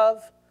scientists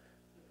love,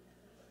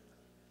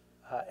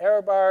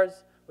 error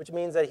bars, which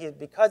means that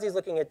because he's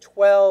looking at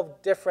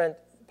 12 different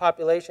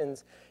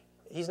populations,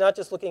 he's not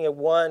just looking at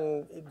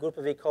one group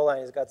of E. coli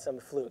and he's got some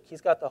fluke.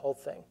 He's got the whole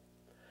thing.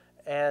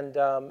 And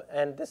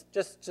this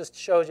just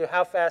shows you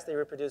how fast they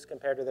reproduce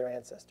compared to their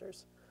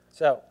ancestors.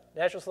 So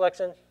natural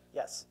selection,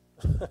 yes.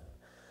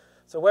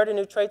 So where do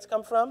new traits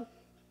come from?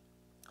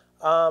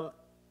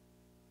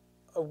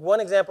 One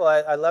example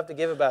I love to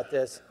give about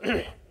this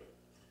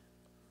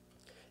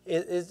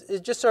is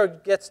just sort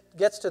of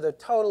gets to the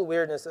total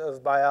weirdness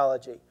of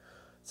biology.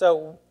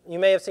 So you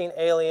may have seen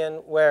Alien,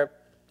 where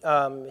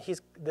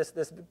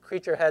this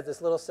creature has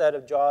this little set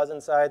of jaws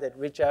inside that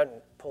reach out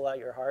and pull out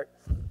your heart.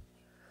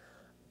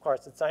 Of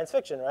course, it's science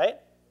fiction, right?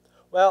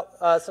 Well,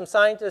 some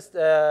scientists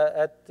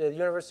at the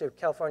University of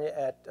California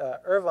at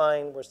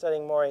Irvine were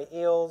studying moray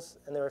eels,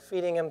 and they were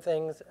feeding them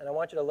things. And I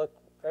want you to look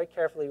very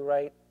carefully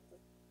right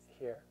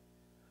here.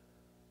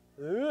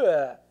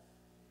 Ugh.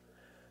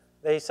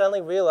 They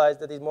suddenly realized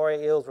that these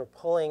moray eels were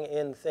pulling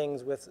in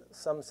things with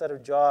some set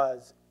of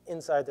jaws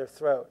inside their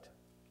throat.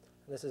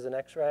 And this is an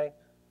X-ray.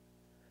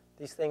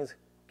 These things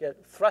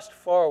get thrust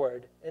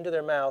forward into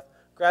their mouth,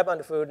 grab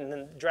onto food, and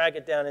then drag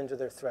it down into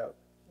their throat.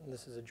 And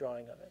this is a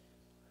drawing of it.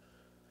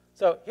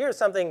 So here's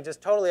something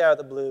just totally out of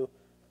the blue,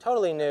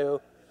 totally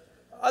new.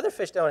 Other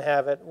fish don't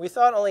have it. We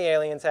thought only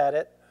aliens had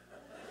it.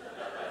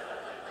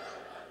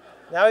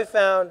 Now we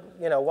found,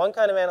 one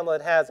kind of animal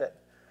that has it.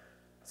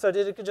 So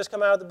did it just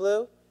come out of the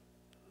blue?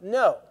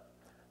 No.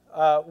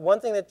 One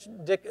thing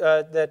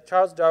that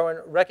Charles Darwin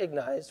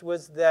recognized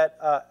was that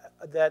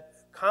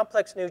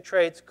complex new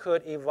traits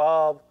could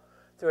evolve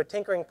through a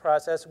tinkering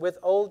process with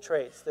old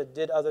traits that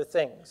did other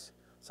things.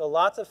 So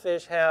lots of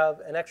fish have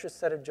an extra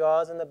set of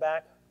jaws in the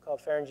back called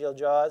pharyngeal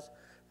jaws.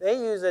 They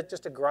use it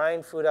just to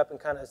grind food up and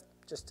kind of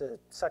just to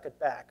suck it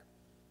back.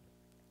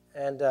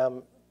 And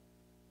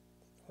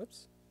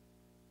whoops.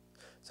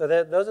 So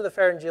those are the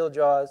pharyngeal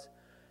jaws.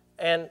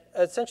 And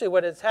essentially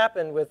what has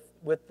happened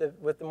with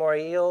the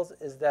moray eels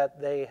is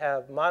that they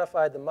have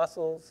modified the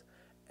muscles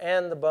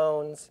and the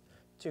bones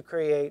to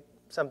create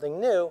something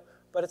new,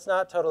 but it's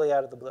not totally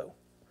out of the blue.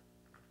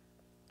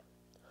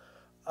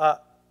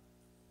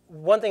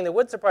 One thing that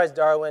would surprise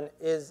Darwin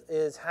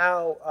is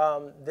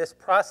how this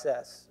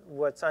process,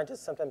 what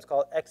scientists sometimes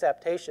call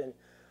exaptation,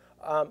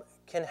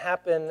 can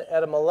happen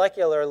at a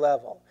molecular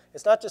level.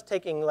 It's not just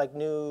taking like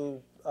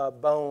new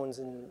bones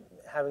and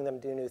having them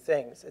do new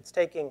things. It's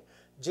taking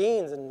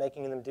genes and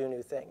making them do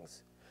new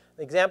things.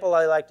 The example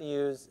I like to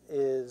use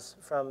is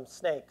from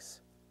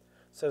snakes.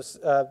 So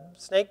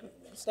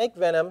snake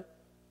venom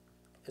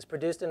is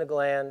produced in a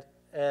gland,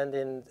 and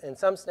in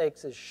some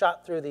snakes is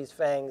shot through these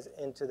fangs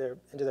into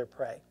their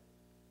prey.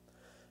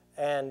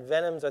 And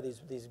venoms are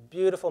these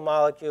beautiful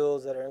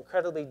molecules that are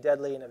incredibly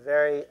deadly in a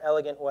very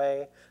elegant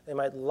way. They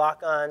might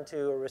lock on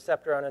to a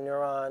receptor on a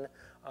neuron.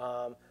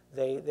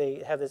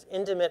 They have this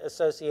intimate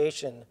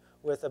association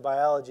with the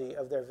biology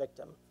of their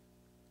victim.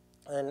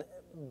 And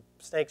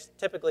snakes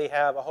typically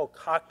have a whole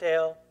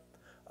cocktail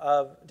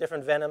of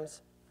different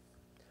venoms.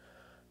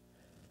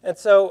 And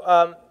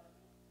so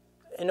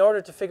in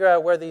order to figure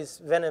out where these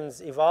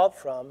venoms evolved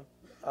from,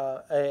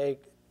 a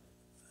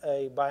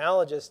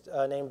biologist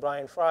named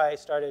Brian Fry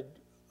started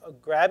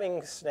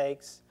grabbing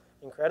snakes,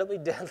 incredibly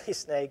deadly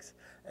snakes,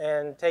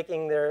 and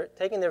taking their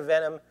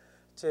venom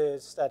to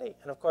study.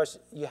 And of course,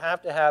 you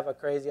have to have a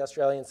crazy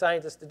Australian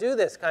scientist to do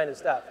this kind of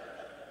stuff.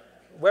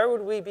 Where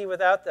would we be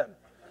without them?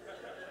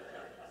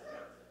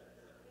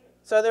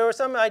 So there were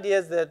some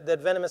ideas that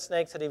venomous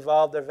snakes had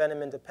evolved their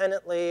venom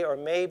independently, or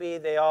maybe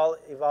they all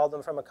evolved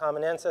them from a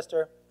common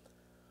ancestor.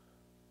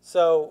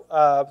 So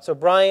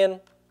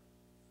Brian,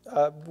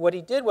 what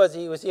he did was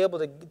he was able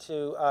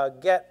to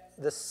get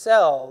the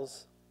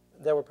cells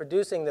that were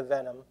producing the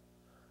venom,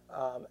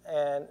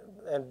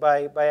 and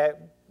by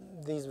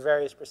these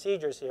various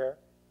procedures here,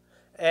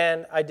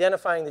 and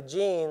identifying the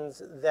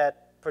genes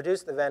that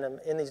produce the venom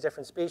in these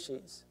different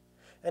species.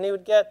 And he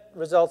would get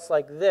results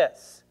like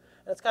this.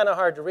 And it's kind of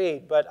hard to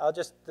read, but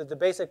the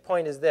basic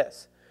point is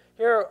this.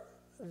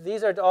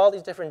 These are all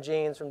these different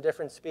genes from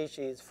different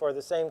species for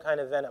the same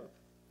kind of venom.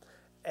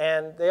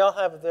 And they all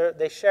have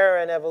they share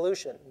an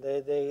evolution.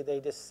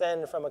 They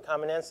descend from a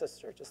common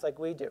ancestor, just like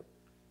we do.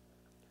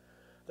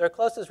 Their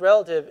closest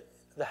relative,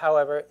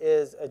 however,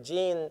 is a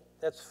gene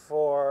that's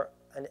for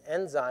an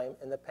enzyme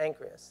in the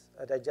pancreas,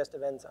 a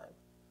digestive enzyme.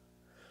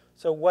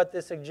 So what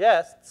this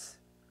suggests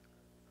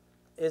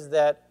is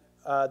that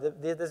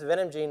this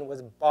venom gene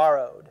was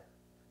borrowed.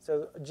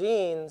 So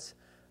genes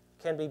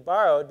can be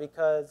borrowed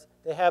because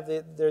there are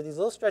these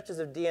little stretches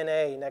of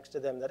DNA next to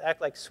them that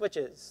act like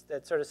switches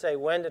that sort of say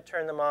when to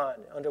turn them on,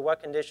 under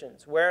what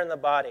conditions, where in the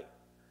body.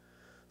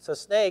 So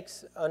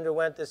snakes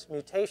underwent this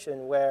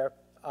mutation where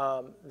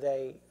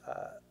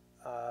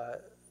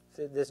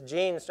this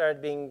gene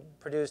started being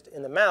produced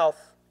in the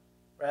mouth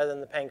rather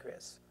than the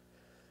pancreas.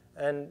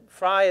 And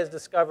Fry has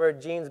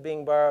discovered genes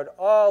being borrowed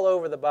all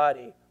over the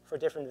body for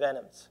different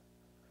venoms.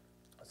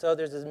 So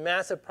there's this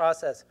massive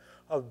process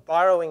of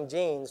borrowing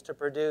genes to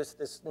produce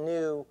this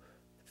new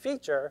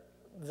feature,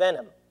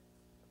 venom.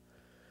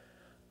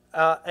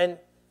 And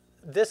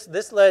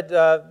this led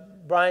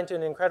Brian to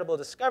an incredible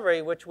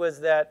discovery, which was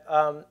that,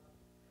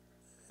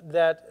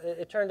 that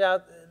it turned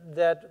out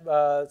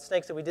that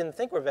snakes that we didn't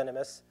think were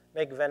venomous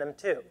make venom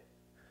too.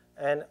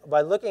 And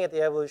by looking at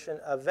the evolution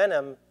of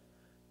venom,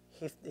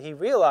 he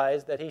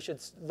realized that he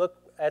should look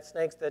at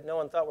snakes that no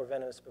one thought were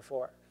venomous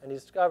before, and he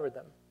discovered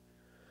them.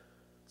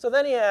 So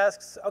then he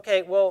asks,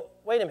 okay, well,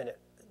 wait a minute.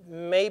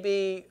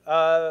 Maybe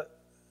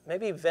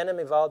venom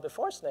evolved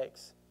before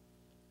snakes.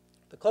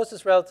 The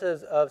closest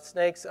relatives of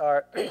snakes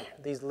are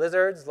these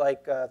lizards,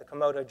 like the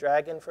Komodo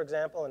dragon, for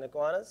example, and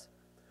iguanas.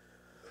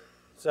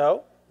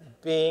 So,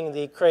 being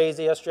the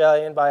crazy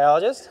Australian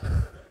biologist,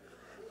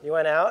 he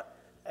went out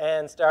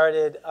and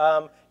started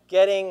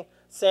getting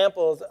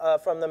samples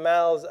from the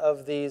mouths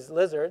of these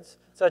lizards,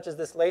 such as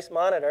this lace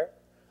monitor,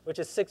 which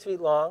is 6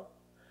 feet long.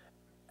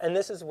 And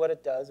this is what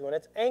it does when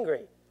it's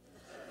angry.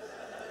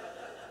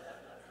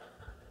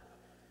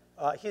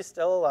 He's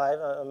still alive,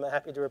 I'm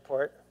happy to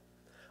report.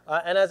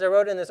 And as I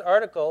wrote in this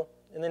article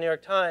in the New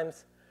York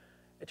Times,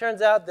 it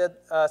turns out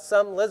that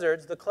some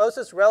lizards, the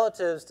closest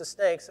relatives to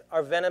snakes,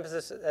 are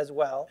venomous as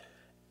well,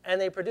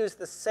 and they produce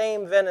the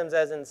same venoms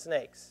as in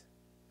snakes.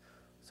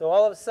 So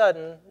all of a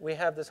sudden, we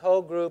have this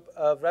whole group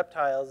of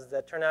reptiles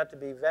that turn out to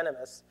be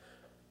venomous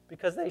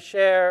because they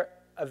share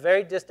a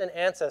very distant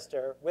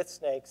ancestor with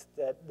snakes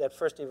that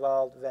first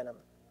evolved venom.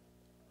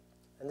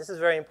 And this is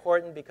very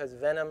important because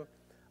venom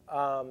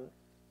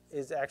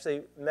is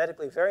actually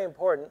medically very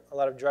important. A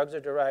lot of drugs are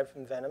derived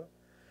from venom.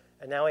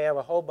 And now we have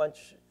a whole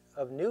bunch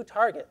of new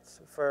targets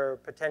for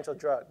potential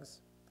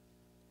drugs.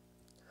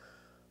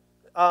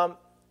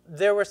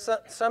 There were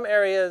some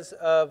areas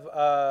of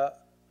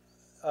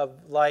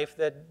life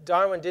that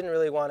Darwin didn't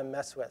really want to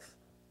mess with.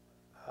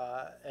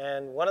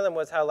 And one of them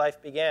was how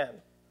life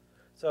began.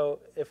 So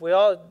if we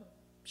all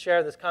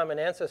share this common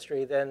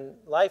ancestry, then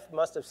life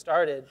must have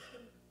started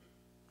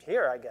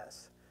here, I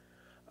guess.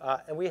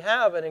 And we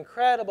have an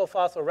incredible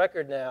fossil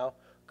record now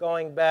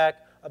going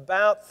back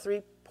about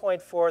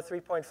 3.4,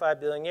 3.5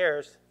 billion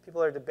years.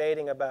 People are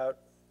debating about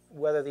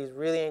whether these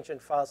really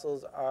ancient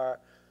fossils are,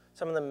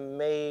 some of them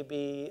may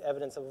be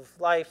evidence of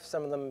life,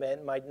 some of them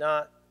might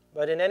not.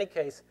 But in any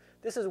case,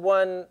 this is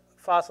one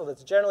fossil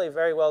that's generally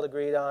very well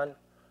agreed on,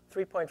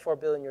 3.4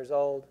 billion years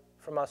old,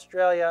 from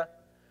Australia,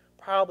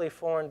 probably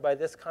formed by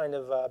this kind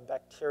of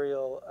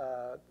bacterial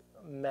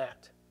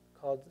mat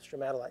called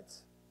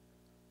stromatolites.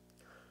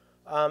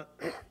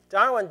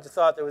 Darwin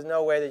thought there was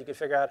no way that you could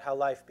figure out how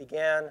life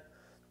began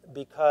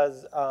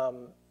because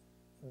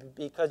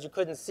you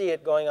couldn't see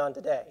it going on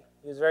today.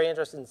 He was very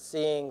interested in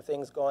seeing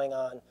things going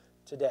on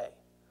today.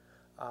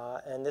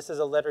 And this is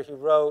a letter he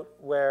wrote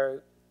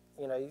where,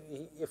 you know,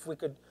 if we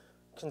could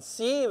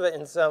conceive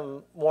in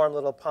some warm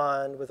little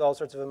pond with all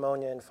sorts of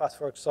ammonia and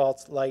phosphoric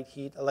salts, light,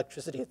 heat,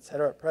 electricity,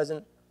 etc.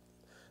 present,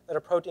 that a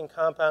protein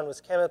compound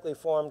was chemically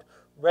formed,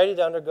 ready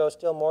to undergo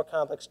still more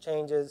complex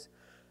changes.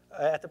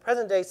 At the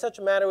present day, such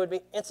matter would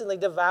be instantly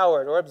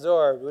devoured or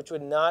absorbed, which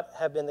would not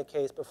have been the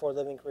case before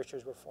living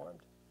creatures were formed.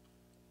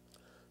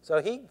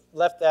 So he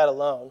left that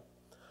alone.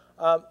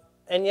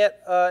 And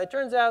yet, it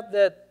turns out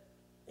that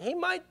he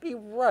might be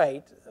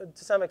right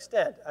to some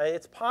extent.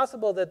 It's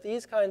possible that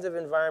these kinds of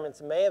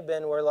environments may have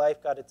been where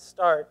life got its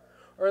start,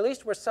 or at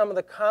least where some of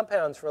the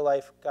compounds for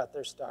life got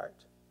their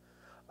start.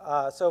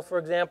 So for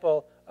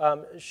example,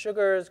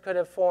 sugars could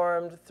have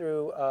formed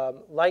through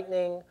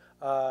lightning,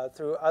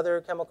 through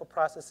other chemical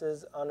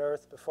processes on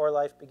Earth before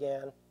life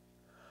began.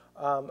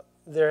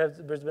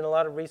 There's been a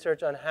lot of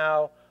research on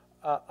how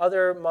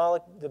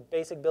the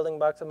basic building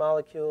blocks of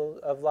molecules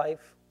of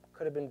life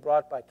could have been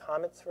brought by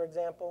comets, for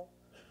example.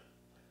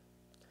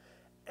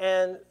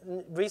 And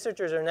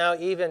researchers are now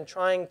even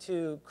trying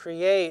to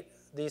create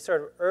these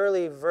sort of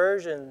early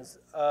versions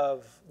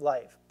of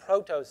life,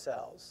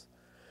 protocells.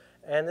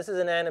 And this is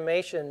an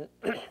animation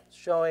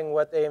showing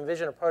what they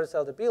envision a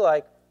protocell to be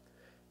like.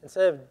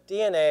 Instead of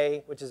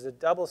DNA, which is a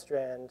double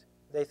strand,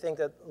 they think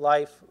that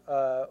life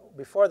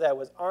before that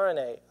was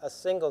RNA, a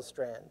single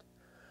strand.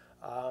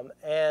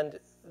 And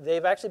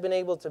they've actually been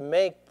able to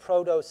make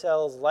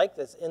protocells like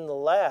this in the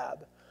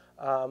lab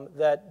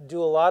that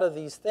do a lot of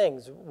these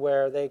things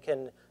where they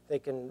can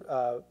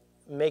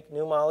make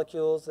new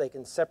molecules, they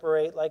can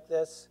separate like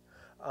this.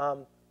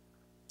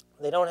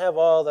 They don't have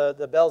all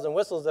the bells and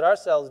whistles that our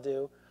cells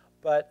do,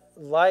 but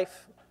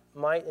life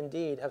might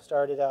indeed have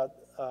started out,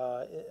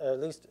 at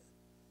least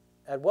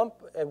at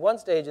one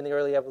stage in the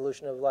early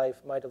evolution of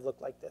life, might have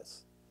looked like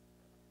this.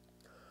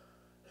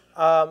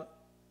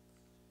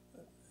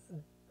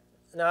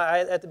 Now,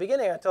 at the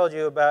beginning, I told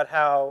you about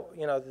how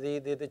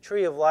the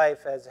tree of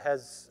life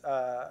has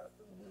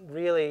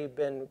really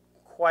been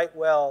quite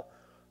well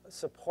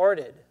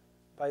supported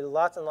by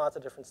lots and lots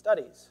of different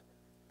studies.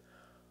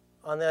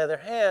 On the other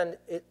hand,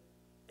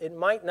 it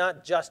might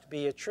not just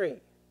be a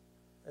tree.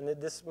 And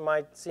this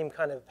might seem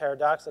kind of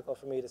paradoxical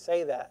for me to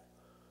say that.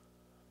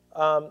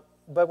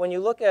 But when you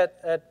look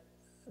at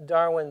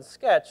Darwin's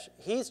sketch,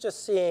 he's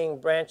just seeing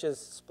branches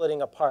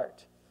splitting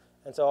apart.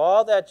 And so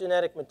all that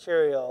genetic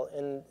material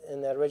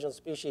in that original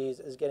species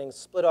is getting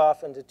split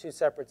off into two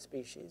separate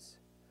species.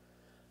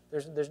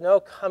 There's no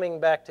coming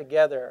back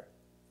together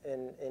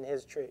in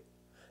his tree.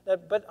 Now,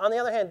 but on the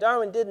other hand,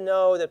 Darwin did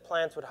know that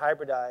plants would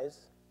hybridize.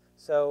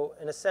 So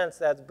in a sense,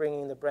 that's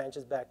bringing the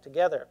branches back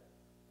together.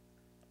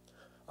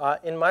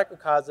 In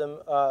Microcosm,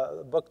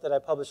 a book that I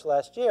published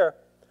last year,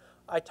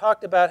 I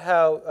talked about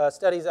how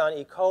studies on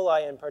E.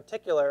 coli in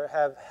particular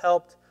have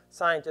helped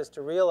scientists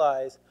to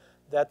realize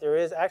that there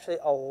is actually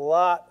a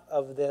lot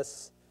of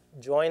this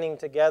joining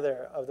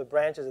together of the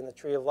branches in the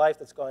tree of life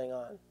that's going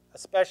on,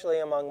 especially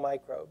among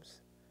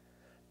microbes.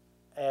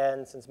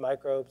 And since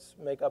microbes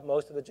make up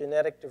most of the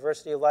genetic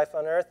diversity of life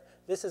on Earth,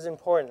 this is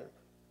important.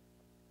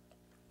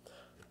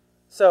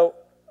 So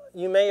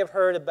you may have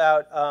heard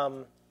about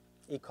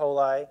E.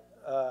 coli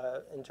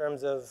in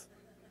terms of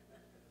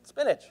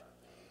spinach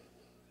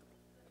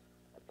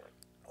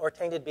or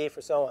tainted beef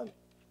or so on.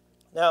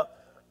 Now,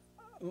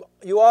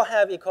 you all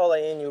have E.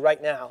 coli in you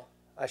right now,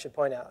 I should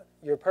point out.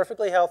 You're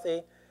perfectly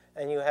healthy,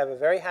 and you have a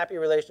very happy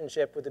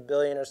relationship with the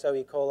billion or so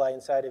E. coli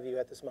inside of you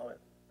at this moment.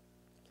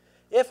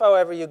 If,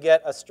 however, you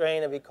get a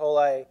strain of E.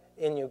 coli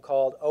in you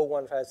called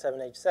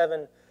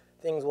O157H7,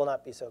 things will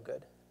not be so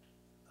good.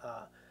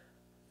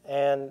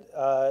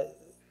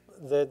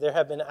 There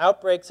have been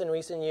outbreaks in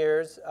recent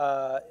years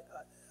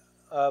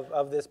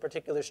of this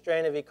particular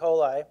strain of E.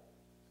 coli.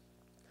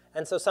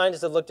 And so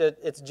scientists have looked at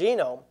its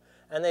genome,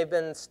 and they've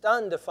been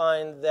stunned to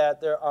find that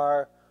there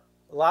are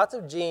lots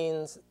of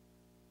genes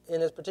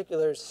in this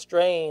particular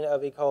strain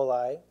of E.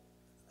 coli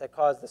that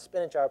caused the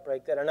spinach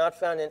outbreak that are not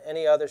found in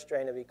any other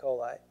strain of E.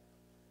 coli.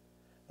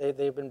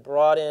 They've been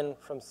brought in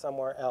from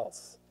somewhere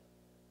else.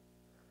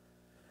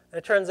 And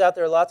it turns out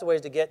there are lots of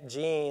ways to get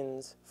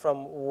genes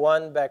from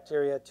one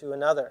bacteria to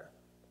another,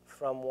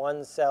 from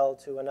one cell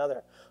to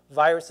another.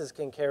 Viruses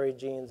can carry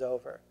genes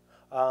over.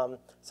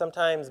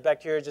 Sometimes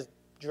bacteria just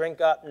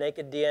drink up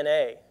naked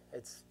DNA.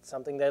 It's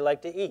something they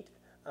like to eat.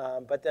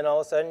 But then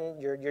all of a sudden,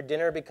 your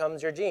dinner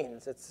becomes your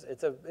genes.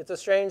 It's a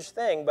strange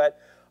thing, but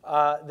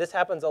this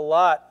happens a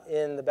lot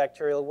in the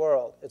bacterial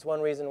world. It's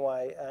one reason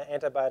why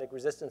antibiotic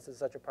resistance is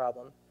such a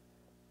problem.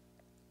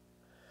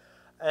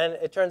 And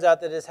it turns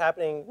out that it's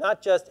happening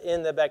not just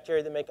in the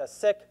bacteria that make us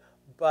sick,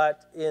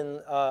 but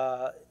in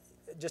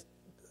just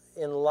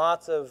in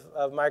lots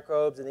of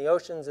microbes in the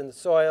oceans, in the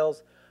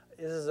soils.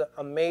 This is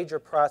a major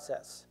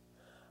process.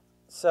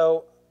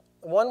 So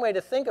one way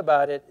to think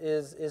about it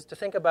is to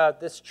think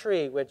about this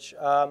tree, which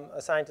a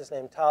scientist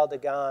named Tal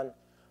Dagan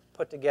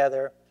put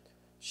together.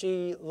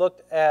 She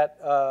looked at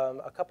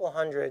a couple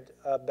hundred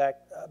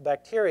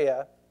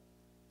bacteria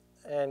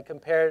and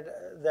compared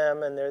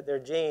them and their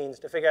genes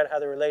to figure out how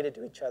they're related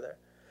to each other.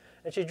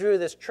 And she drew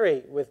this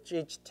tree, with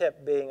each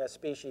tip being a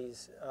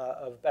species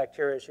of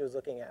bacteria she was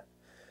looking at.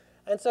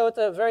 And so it's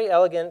a very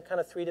elegant,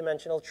 kind of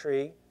three-dimensional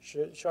tree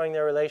showing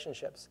their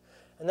relationships.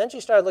 And then she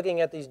started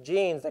looking at these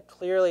genes that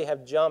clearly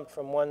have jumped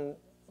from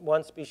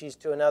one species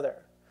to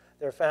another.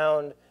 They're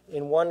found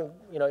in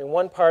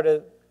one part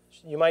of,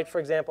 you might, for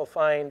example,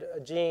 find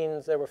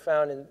genes that were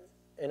found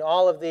in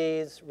all of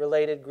these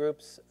related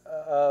groups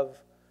of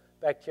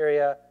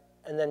bacteria,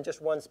 and then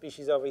just one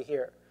species over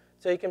here.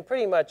 So you can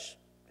pretty much,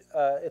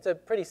 it's a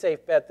pretty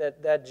safe bet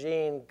that that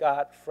gene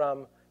got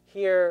from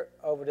here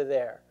over to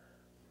there.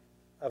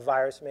 A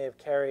virus may have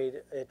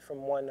carried it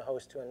from one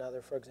host to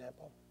another, for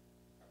example.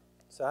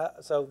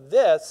 So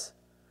this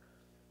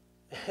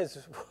is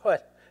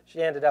what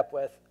she ended up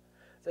with.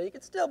 So you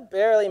can still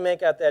barely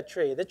make out that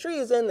tree. The tree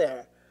is in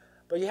there,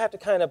 but you have to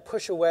kind of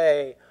push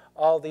away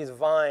all these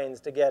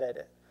vines to get at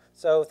it.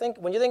 So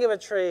when you think of a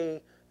tree,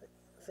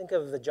 think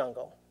of the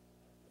jungle.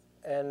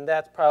 And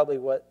that's probably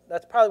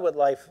what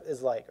life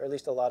is like, or at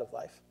least a lot of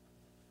life.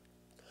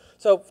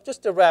 So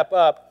just to wrap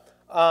up,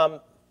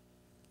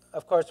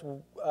 of course,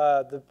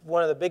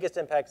 one of the biggest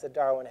impacts that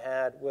Darwin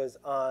had was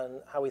on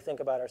how we think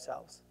about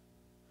ourselves.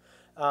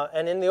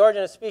 And in The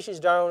Origin of Species,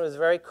 Darwin was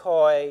very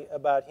coy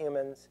about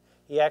humans.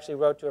 He actually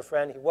wrote to a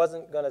friend he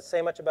wasn't going to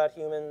say much about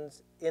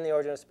humans in The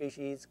Origin of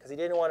Species because he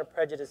didn't want to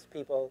prejudice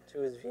people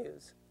to his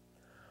views.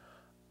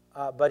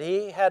 But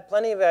he had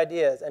plenty of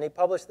ideas, and he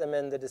published them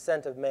in The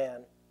Descent of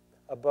Man,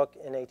 a book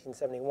in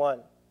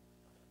 1871.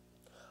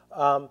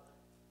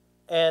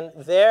 And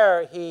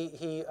there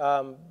he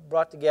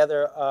brought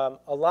together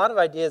a lot of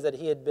ideas that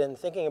he had been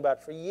thinking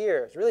about for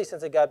years, really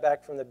since he got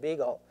back from the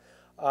Beagle.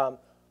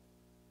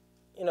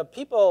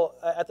 People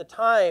at the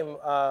time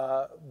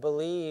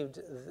believed,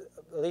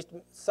 at least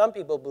some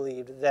people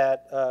believed,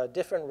 that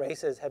different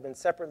races had been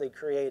separately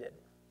created.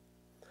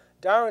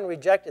 Darwin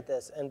rejected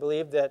this and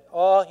believed that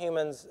all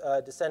humans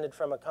descended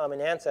from a common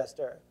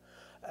ancestor.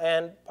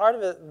 And part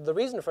of it, the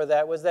reason for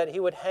that was that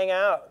he would hang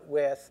out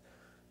with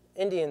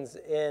Indians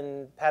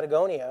in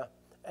Patagonia,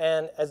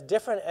 and as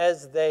different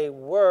as they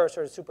were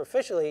sort of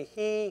superficially,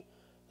 he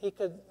he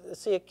could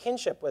see a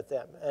kinship with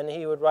them. And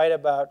he would write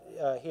about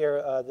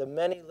here the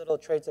many little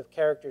traits of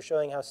character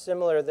showing how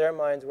similar their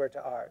minds were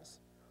to ours.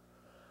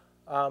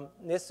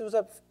 This was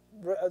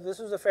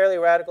a fairly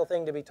radical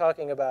thing to be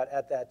talking about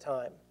at that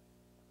time.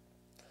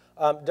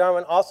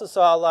 Darwin also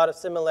saw a lot of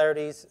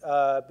similarities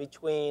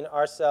between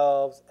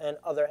ourselves and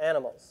other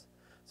animals.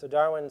 So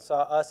Darwin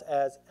saw us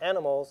as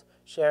animals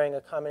sharing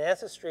a common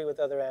ancestry with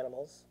other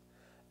animals.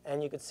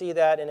 And you could see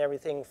that in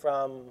everything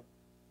from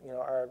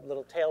our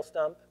little tail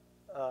stump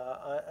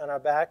on our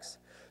backs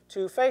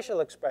to facial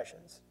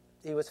expressions.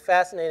 He was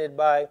fascinated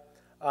by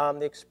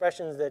the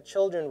expressions that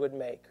children would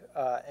make.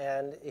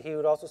 And he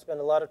would also spend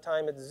a lot of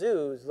time at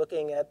zoos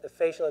looking at the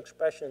facial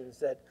expressions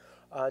that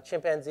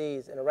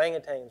chimpanzees and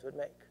orangutans would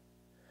make.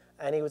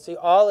 And he would see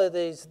all of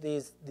these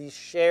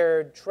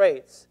shared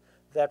traits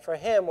that for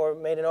him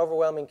made an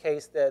overwhelming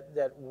case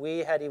that we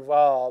had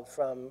evolved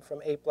from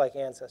ape-like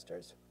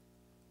ancestors.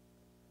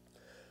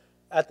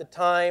 At the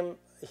time,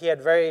 he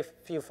had very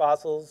few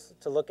fossils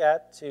to look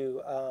at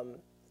to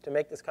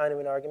make this kind of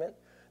an argument.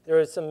 There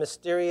was some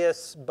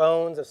mysterious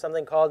bones of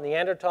something called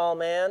Neanderthal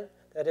man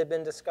that had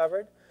been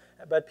discovered,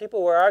 but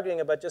people were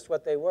arguing about just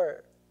what they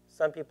were.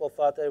 Some people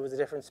thought that it was a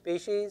different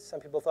species. Some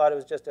people thought it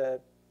was just a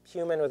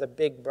human with a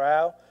big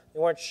brow. They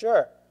weren't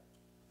sure.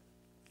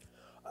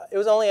 It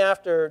was only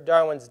after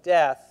Darwin's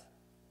death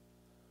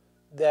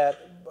that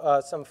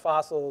some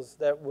fossils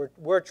that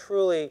were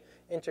truly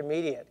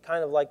intermediate,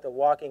 kind of like the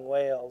walking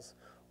whales,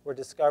 were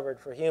discovered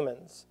for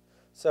humans.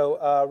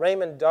 So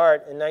Raymond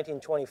Dart in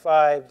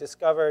 1925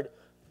 discovered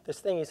this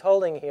thing he's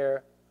holding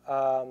here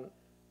called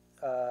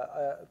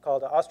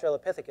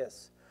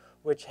Australopithecus,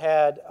 which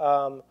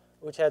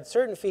had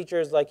certain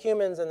features like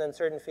humans and then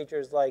certain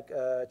features like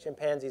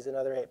chimpanzees and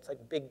other apes,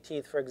 like big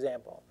teeth, for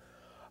example.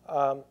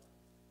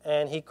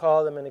 And he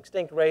called them an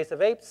extinct race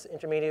of apes,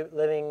 intermediate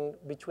living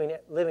between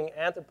living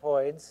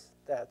anthropoids,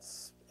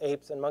 that's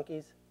apes and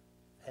monkeys,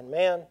 and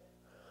man.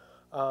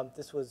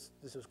 This was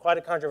quite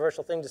a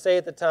controversial thing to say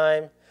at the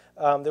time.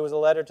 There was a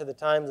letter to the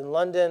Times in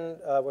London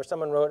where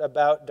someone wrote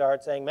about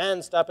Dart saying,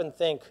 "Man, stop and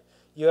think.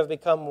 You have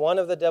become one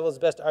of the devil's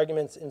best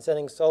arguments in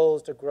sending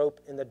souls to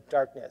grope in the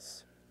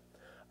darkness."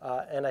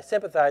 And I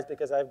sympathize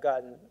because I've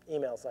gotten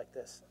emails like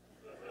this.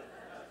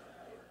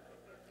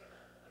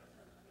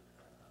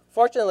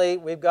 Fortunately,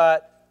 we've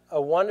got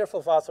a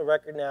wonderful fossil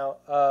record now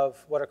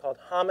of what are called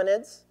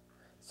hominids.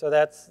 So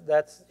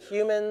that's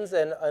humans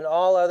and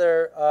all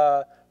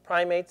other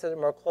primates that are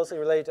more closely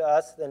related to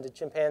us than to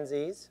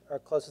chimpanzees, our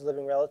closest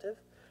living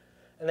relative.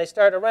 And they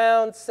start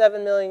around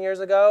 7 million years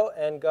ago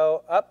and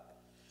go up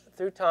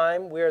through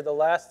time. We are the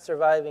last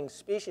surviving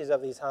species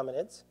of these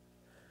hominids.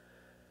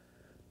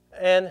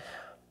 And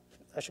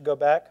I should go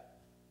back.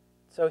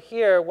 So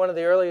here, one of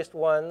the earliest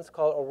ones,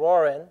 called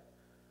Auroran,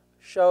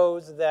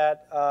 shows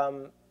that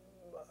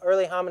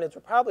early hominids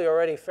were probably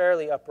already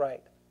fairly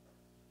upright.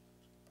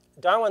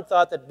 Darwin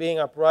thought that being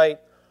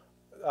upright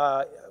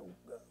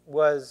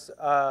was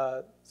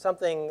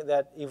something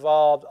that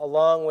evolved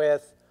along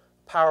with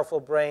powerful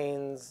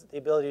brains, the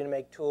ability to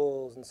make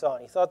tools, and so on.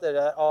 He thought that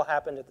it all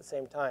happened at the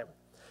same time.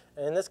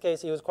 And in this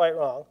case, he was quite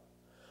wrong.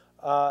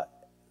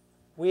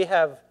 We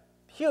have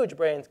huge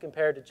brains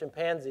compared to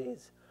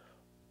chimpanzees,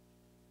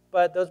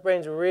 but those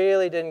brains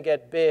really didn't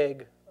get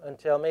big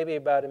until maybe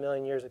about 1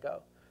 million years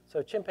ago.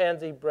 So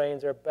chimpanzee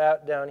brains are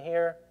about down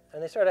here,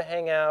 and they sort of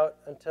hang out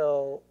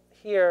until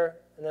here,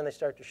 and then they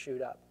start to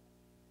shoot up.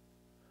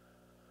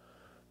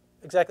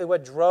 Exactly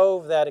what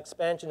drove that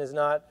expansion is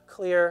not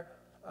clear,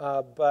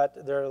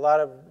 but there are a lot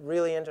of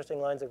really interesting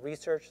lines of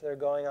research that are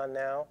going on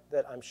now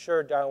that I'm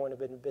sure Darwin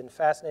would have been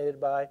fascinated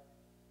by.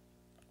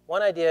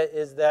 One idea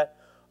is that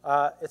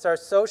it's our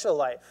social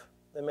life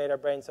that made our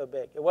brains so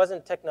big. It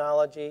wasn't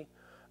technology.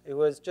 It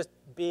was just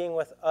being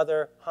with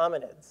other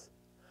hominids.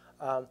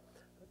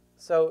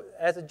 So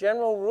as a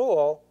general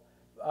rule,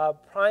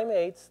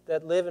 primates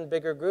that live in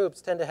bigger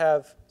groups tend to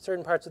have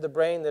certain parts of the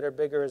brain that are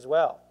bigger as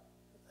well.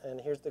 And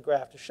here's the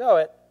graph to show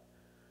it.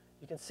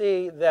 You can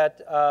see that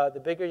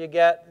the bigger you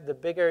get, the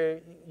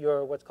bigger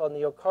your what's called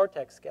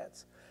neocortex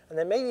gets. And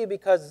then maybe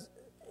because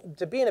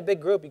to be in a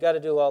big group, you got to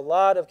do a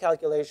lot of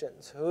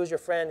calculations. Who's your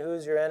friend?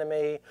 Who's your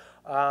enemy?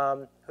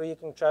 Who you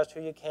can trust?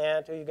 Who you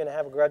can't? Who you're going to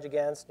have a grudge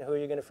against? And who are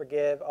you going to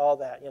forgive? All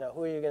that.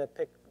 Who are you going to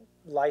pick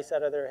lice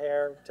out of their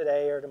hair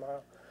today or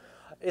tomorrow?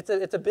 It's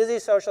a busy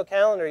social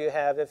calendar you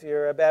have if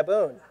you're a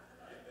baboon.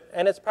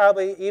 And it's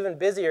probably even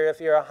busier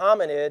if you're a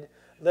hominid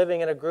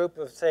living in a group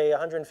of, say,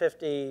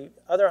 150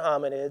 other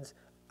hominids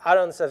out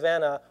on the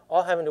savannah,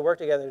 all having to work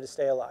together to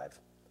stay alive.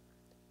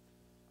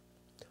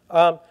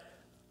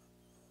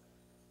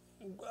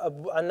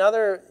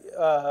 Another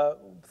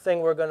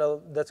thing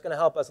that's going to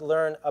help us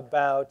learn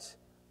about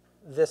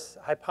this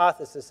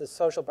hypothesis, this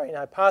social brain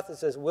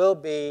hypothesis, will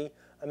be,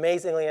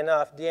 amazingly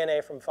enough,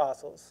 DNA from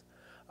fossils.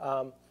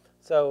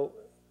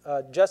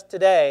 Just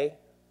today,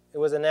 it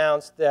was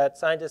announced that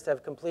scientists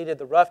have completed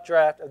the rough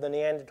draft of the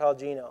Neanderthal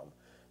genome.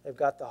 They've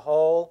got the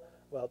whole,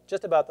 well,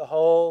 just about the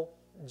whole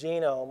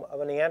genome of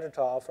a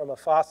Neanderthal from a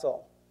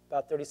fossil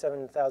about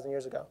 37,000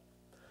 years ago.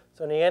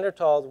 So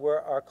Neanderthals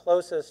were our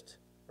closest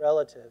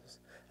relatives.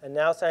 And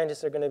now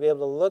scientists are going to be able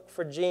to look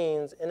for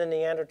genes in a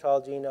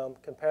Neanderthal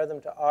genome, compare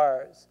them to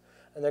ours.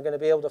 And they're going to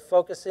be able to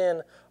focus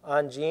in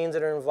on genes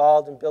that are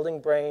involved in building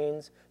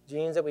brains,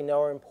 genes that we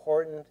know are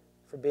important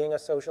for being a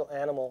social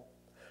animal.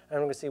 And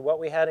we're going to see what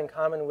we had in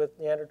common with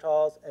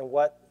Neanderthals and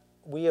what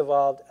we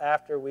evolved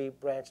after we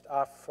branched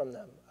off from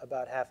them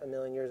about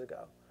 500,000 years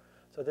ago.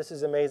 So this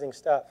is amazing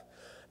stuff.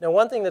 Now,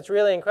 one thing that's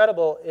really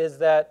incredible is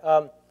that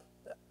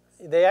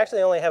they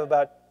actually only have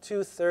about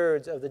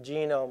 2/3 of the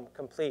genome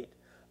complete,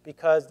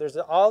 because there's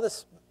all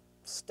this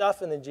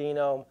stuff in the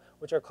genome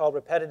which are called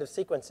repetitive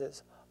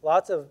sequences.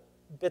 Lots of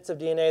bits of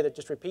DNA that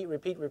just repeat,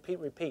 repeat, repeat,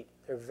 repeat.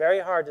 They're very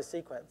hard to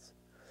sequence.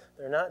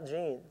 They're not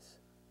genes.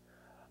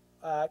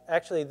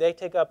 Actually, they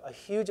take up a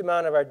huge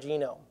amount of our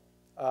genome.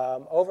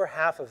 Over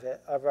half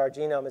of our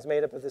genome is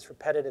made up of this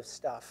repetitive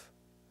stuff.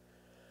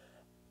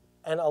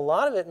 And a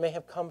lot of it may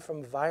have come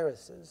from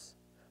viruses.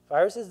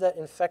 Viruses that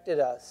infected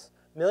us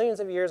millions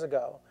of years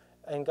ago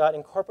and got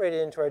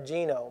incorporated into our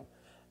genome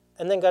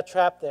and then got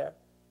trapped there.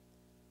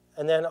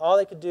 And then all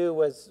they could do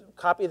was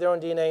copy their own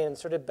DNA and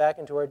insert it back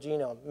into our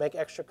genome, make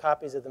extra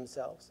copies of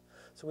themselves.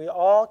 So we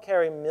all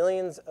carry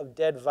millions of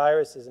dead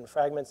viruses and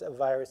fragments of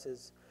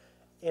viruses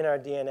in our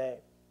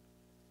DNA.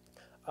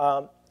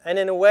 And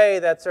in a way,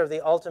 that's sort of the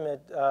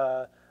ultimate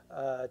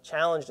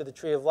challenge to the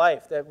tree of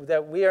life,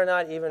 that we are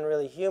not even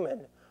really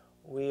human.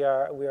 We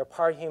are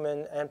part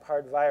human and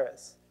part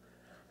virus.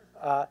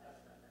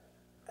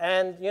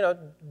 And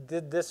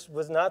this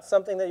was not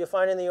something that you'll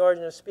find in The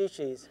Origin of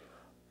Species,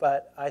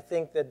 but I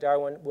think that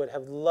Darwin would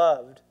have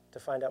loved to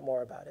find out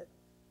more about it.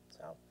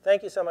 So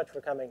thank you so much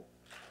for coming.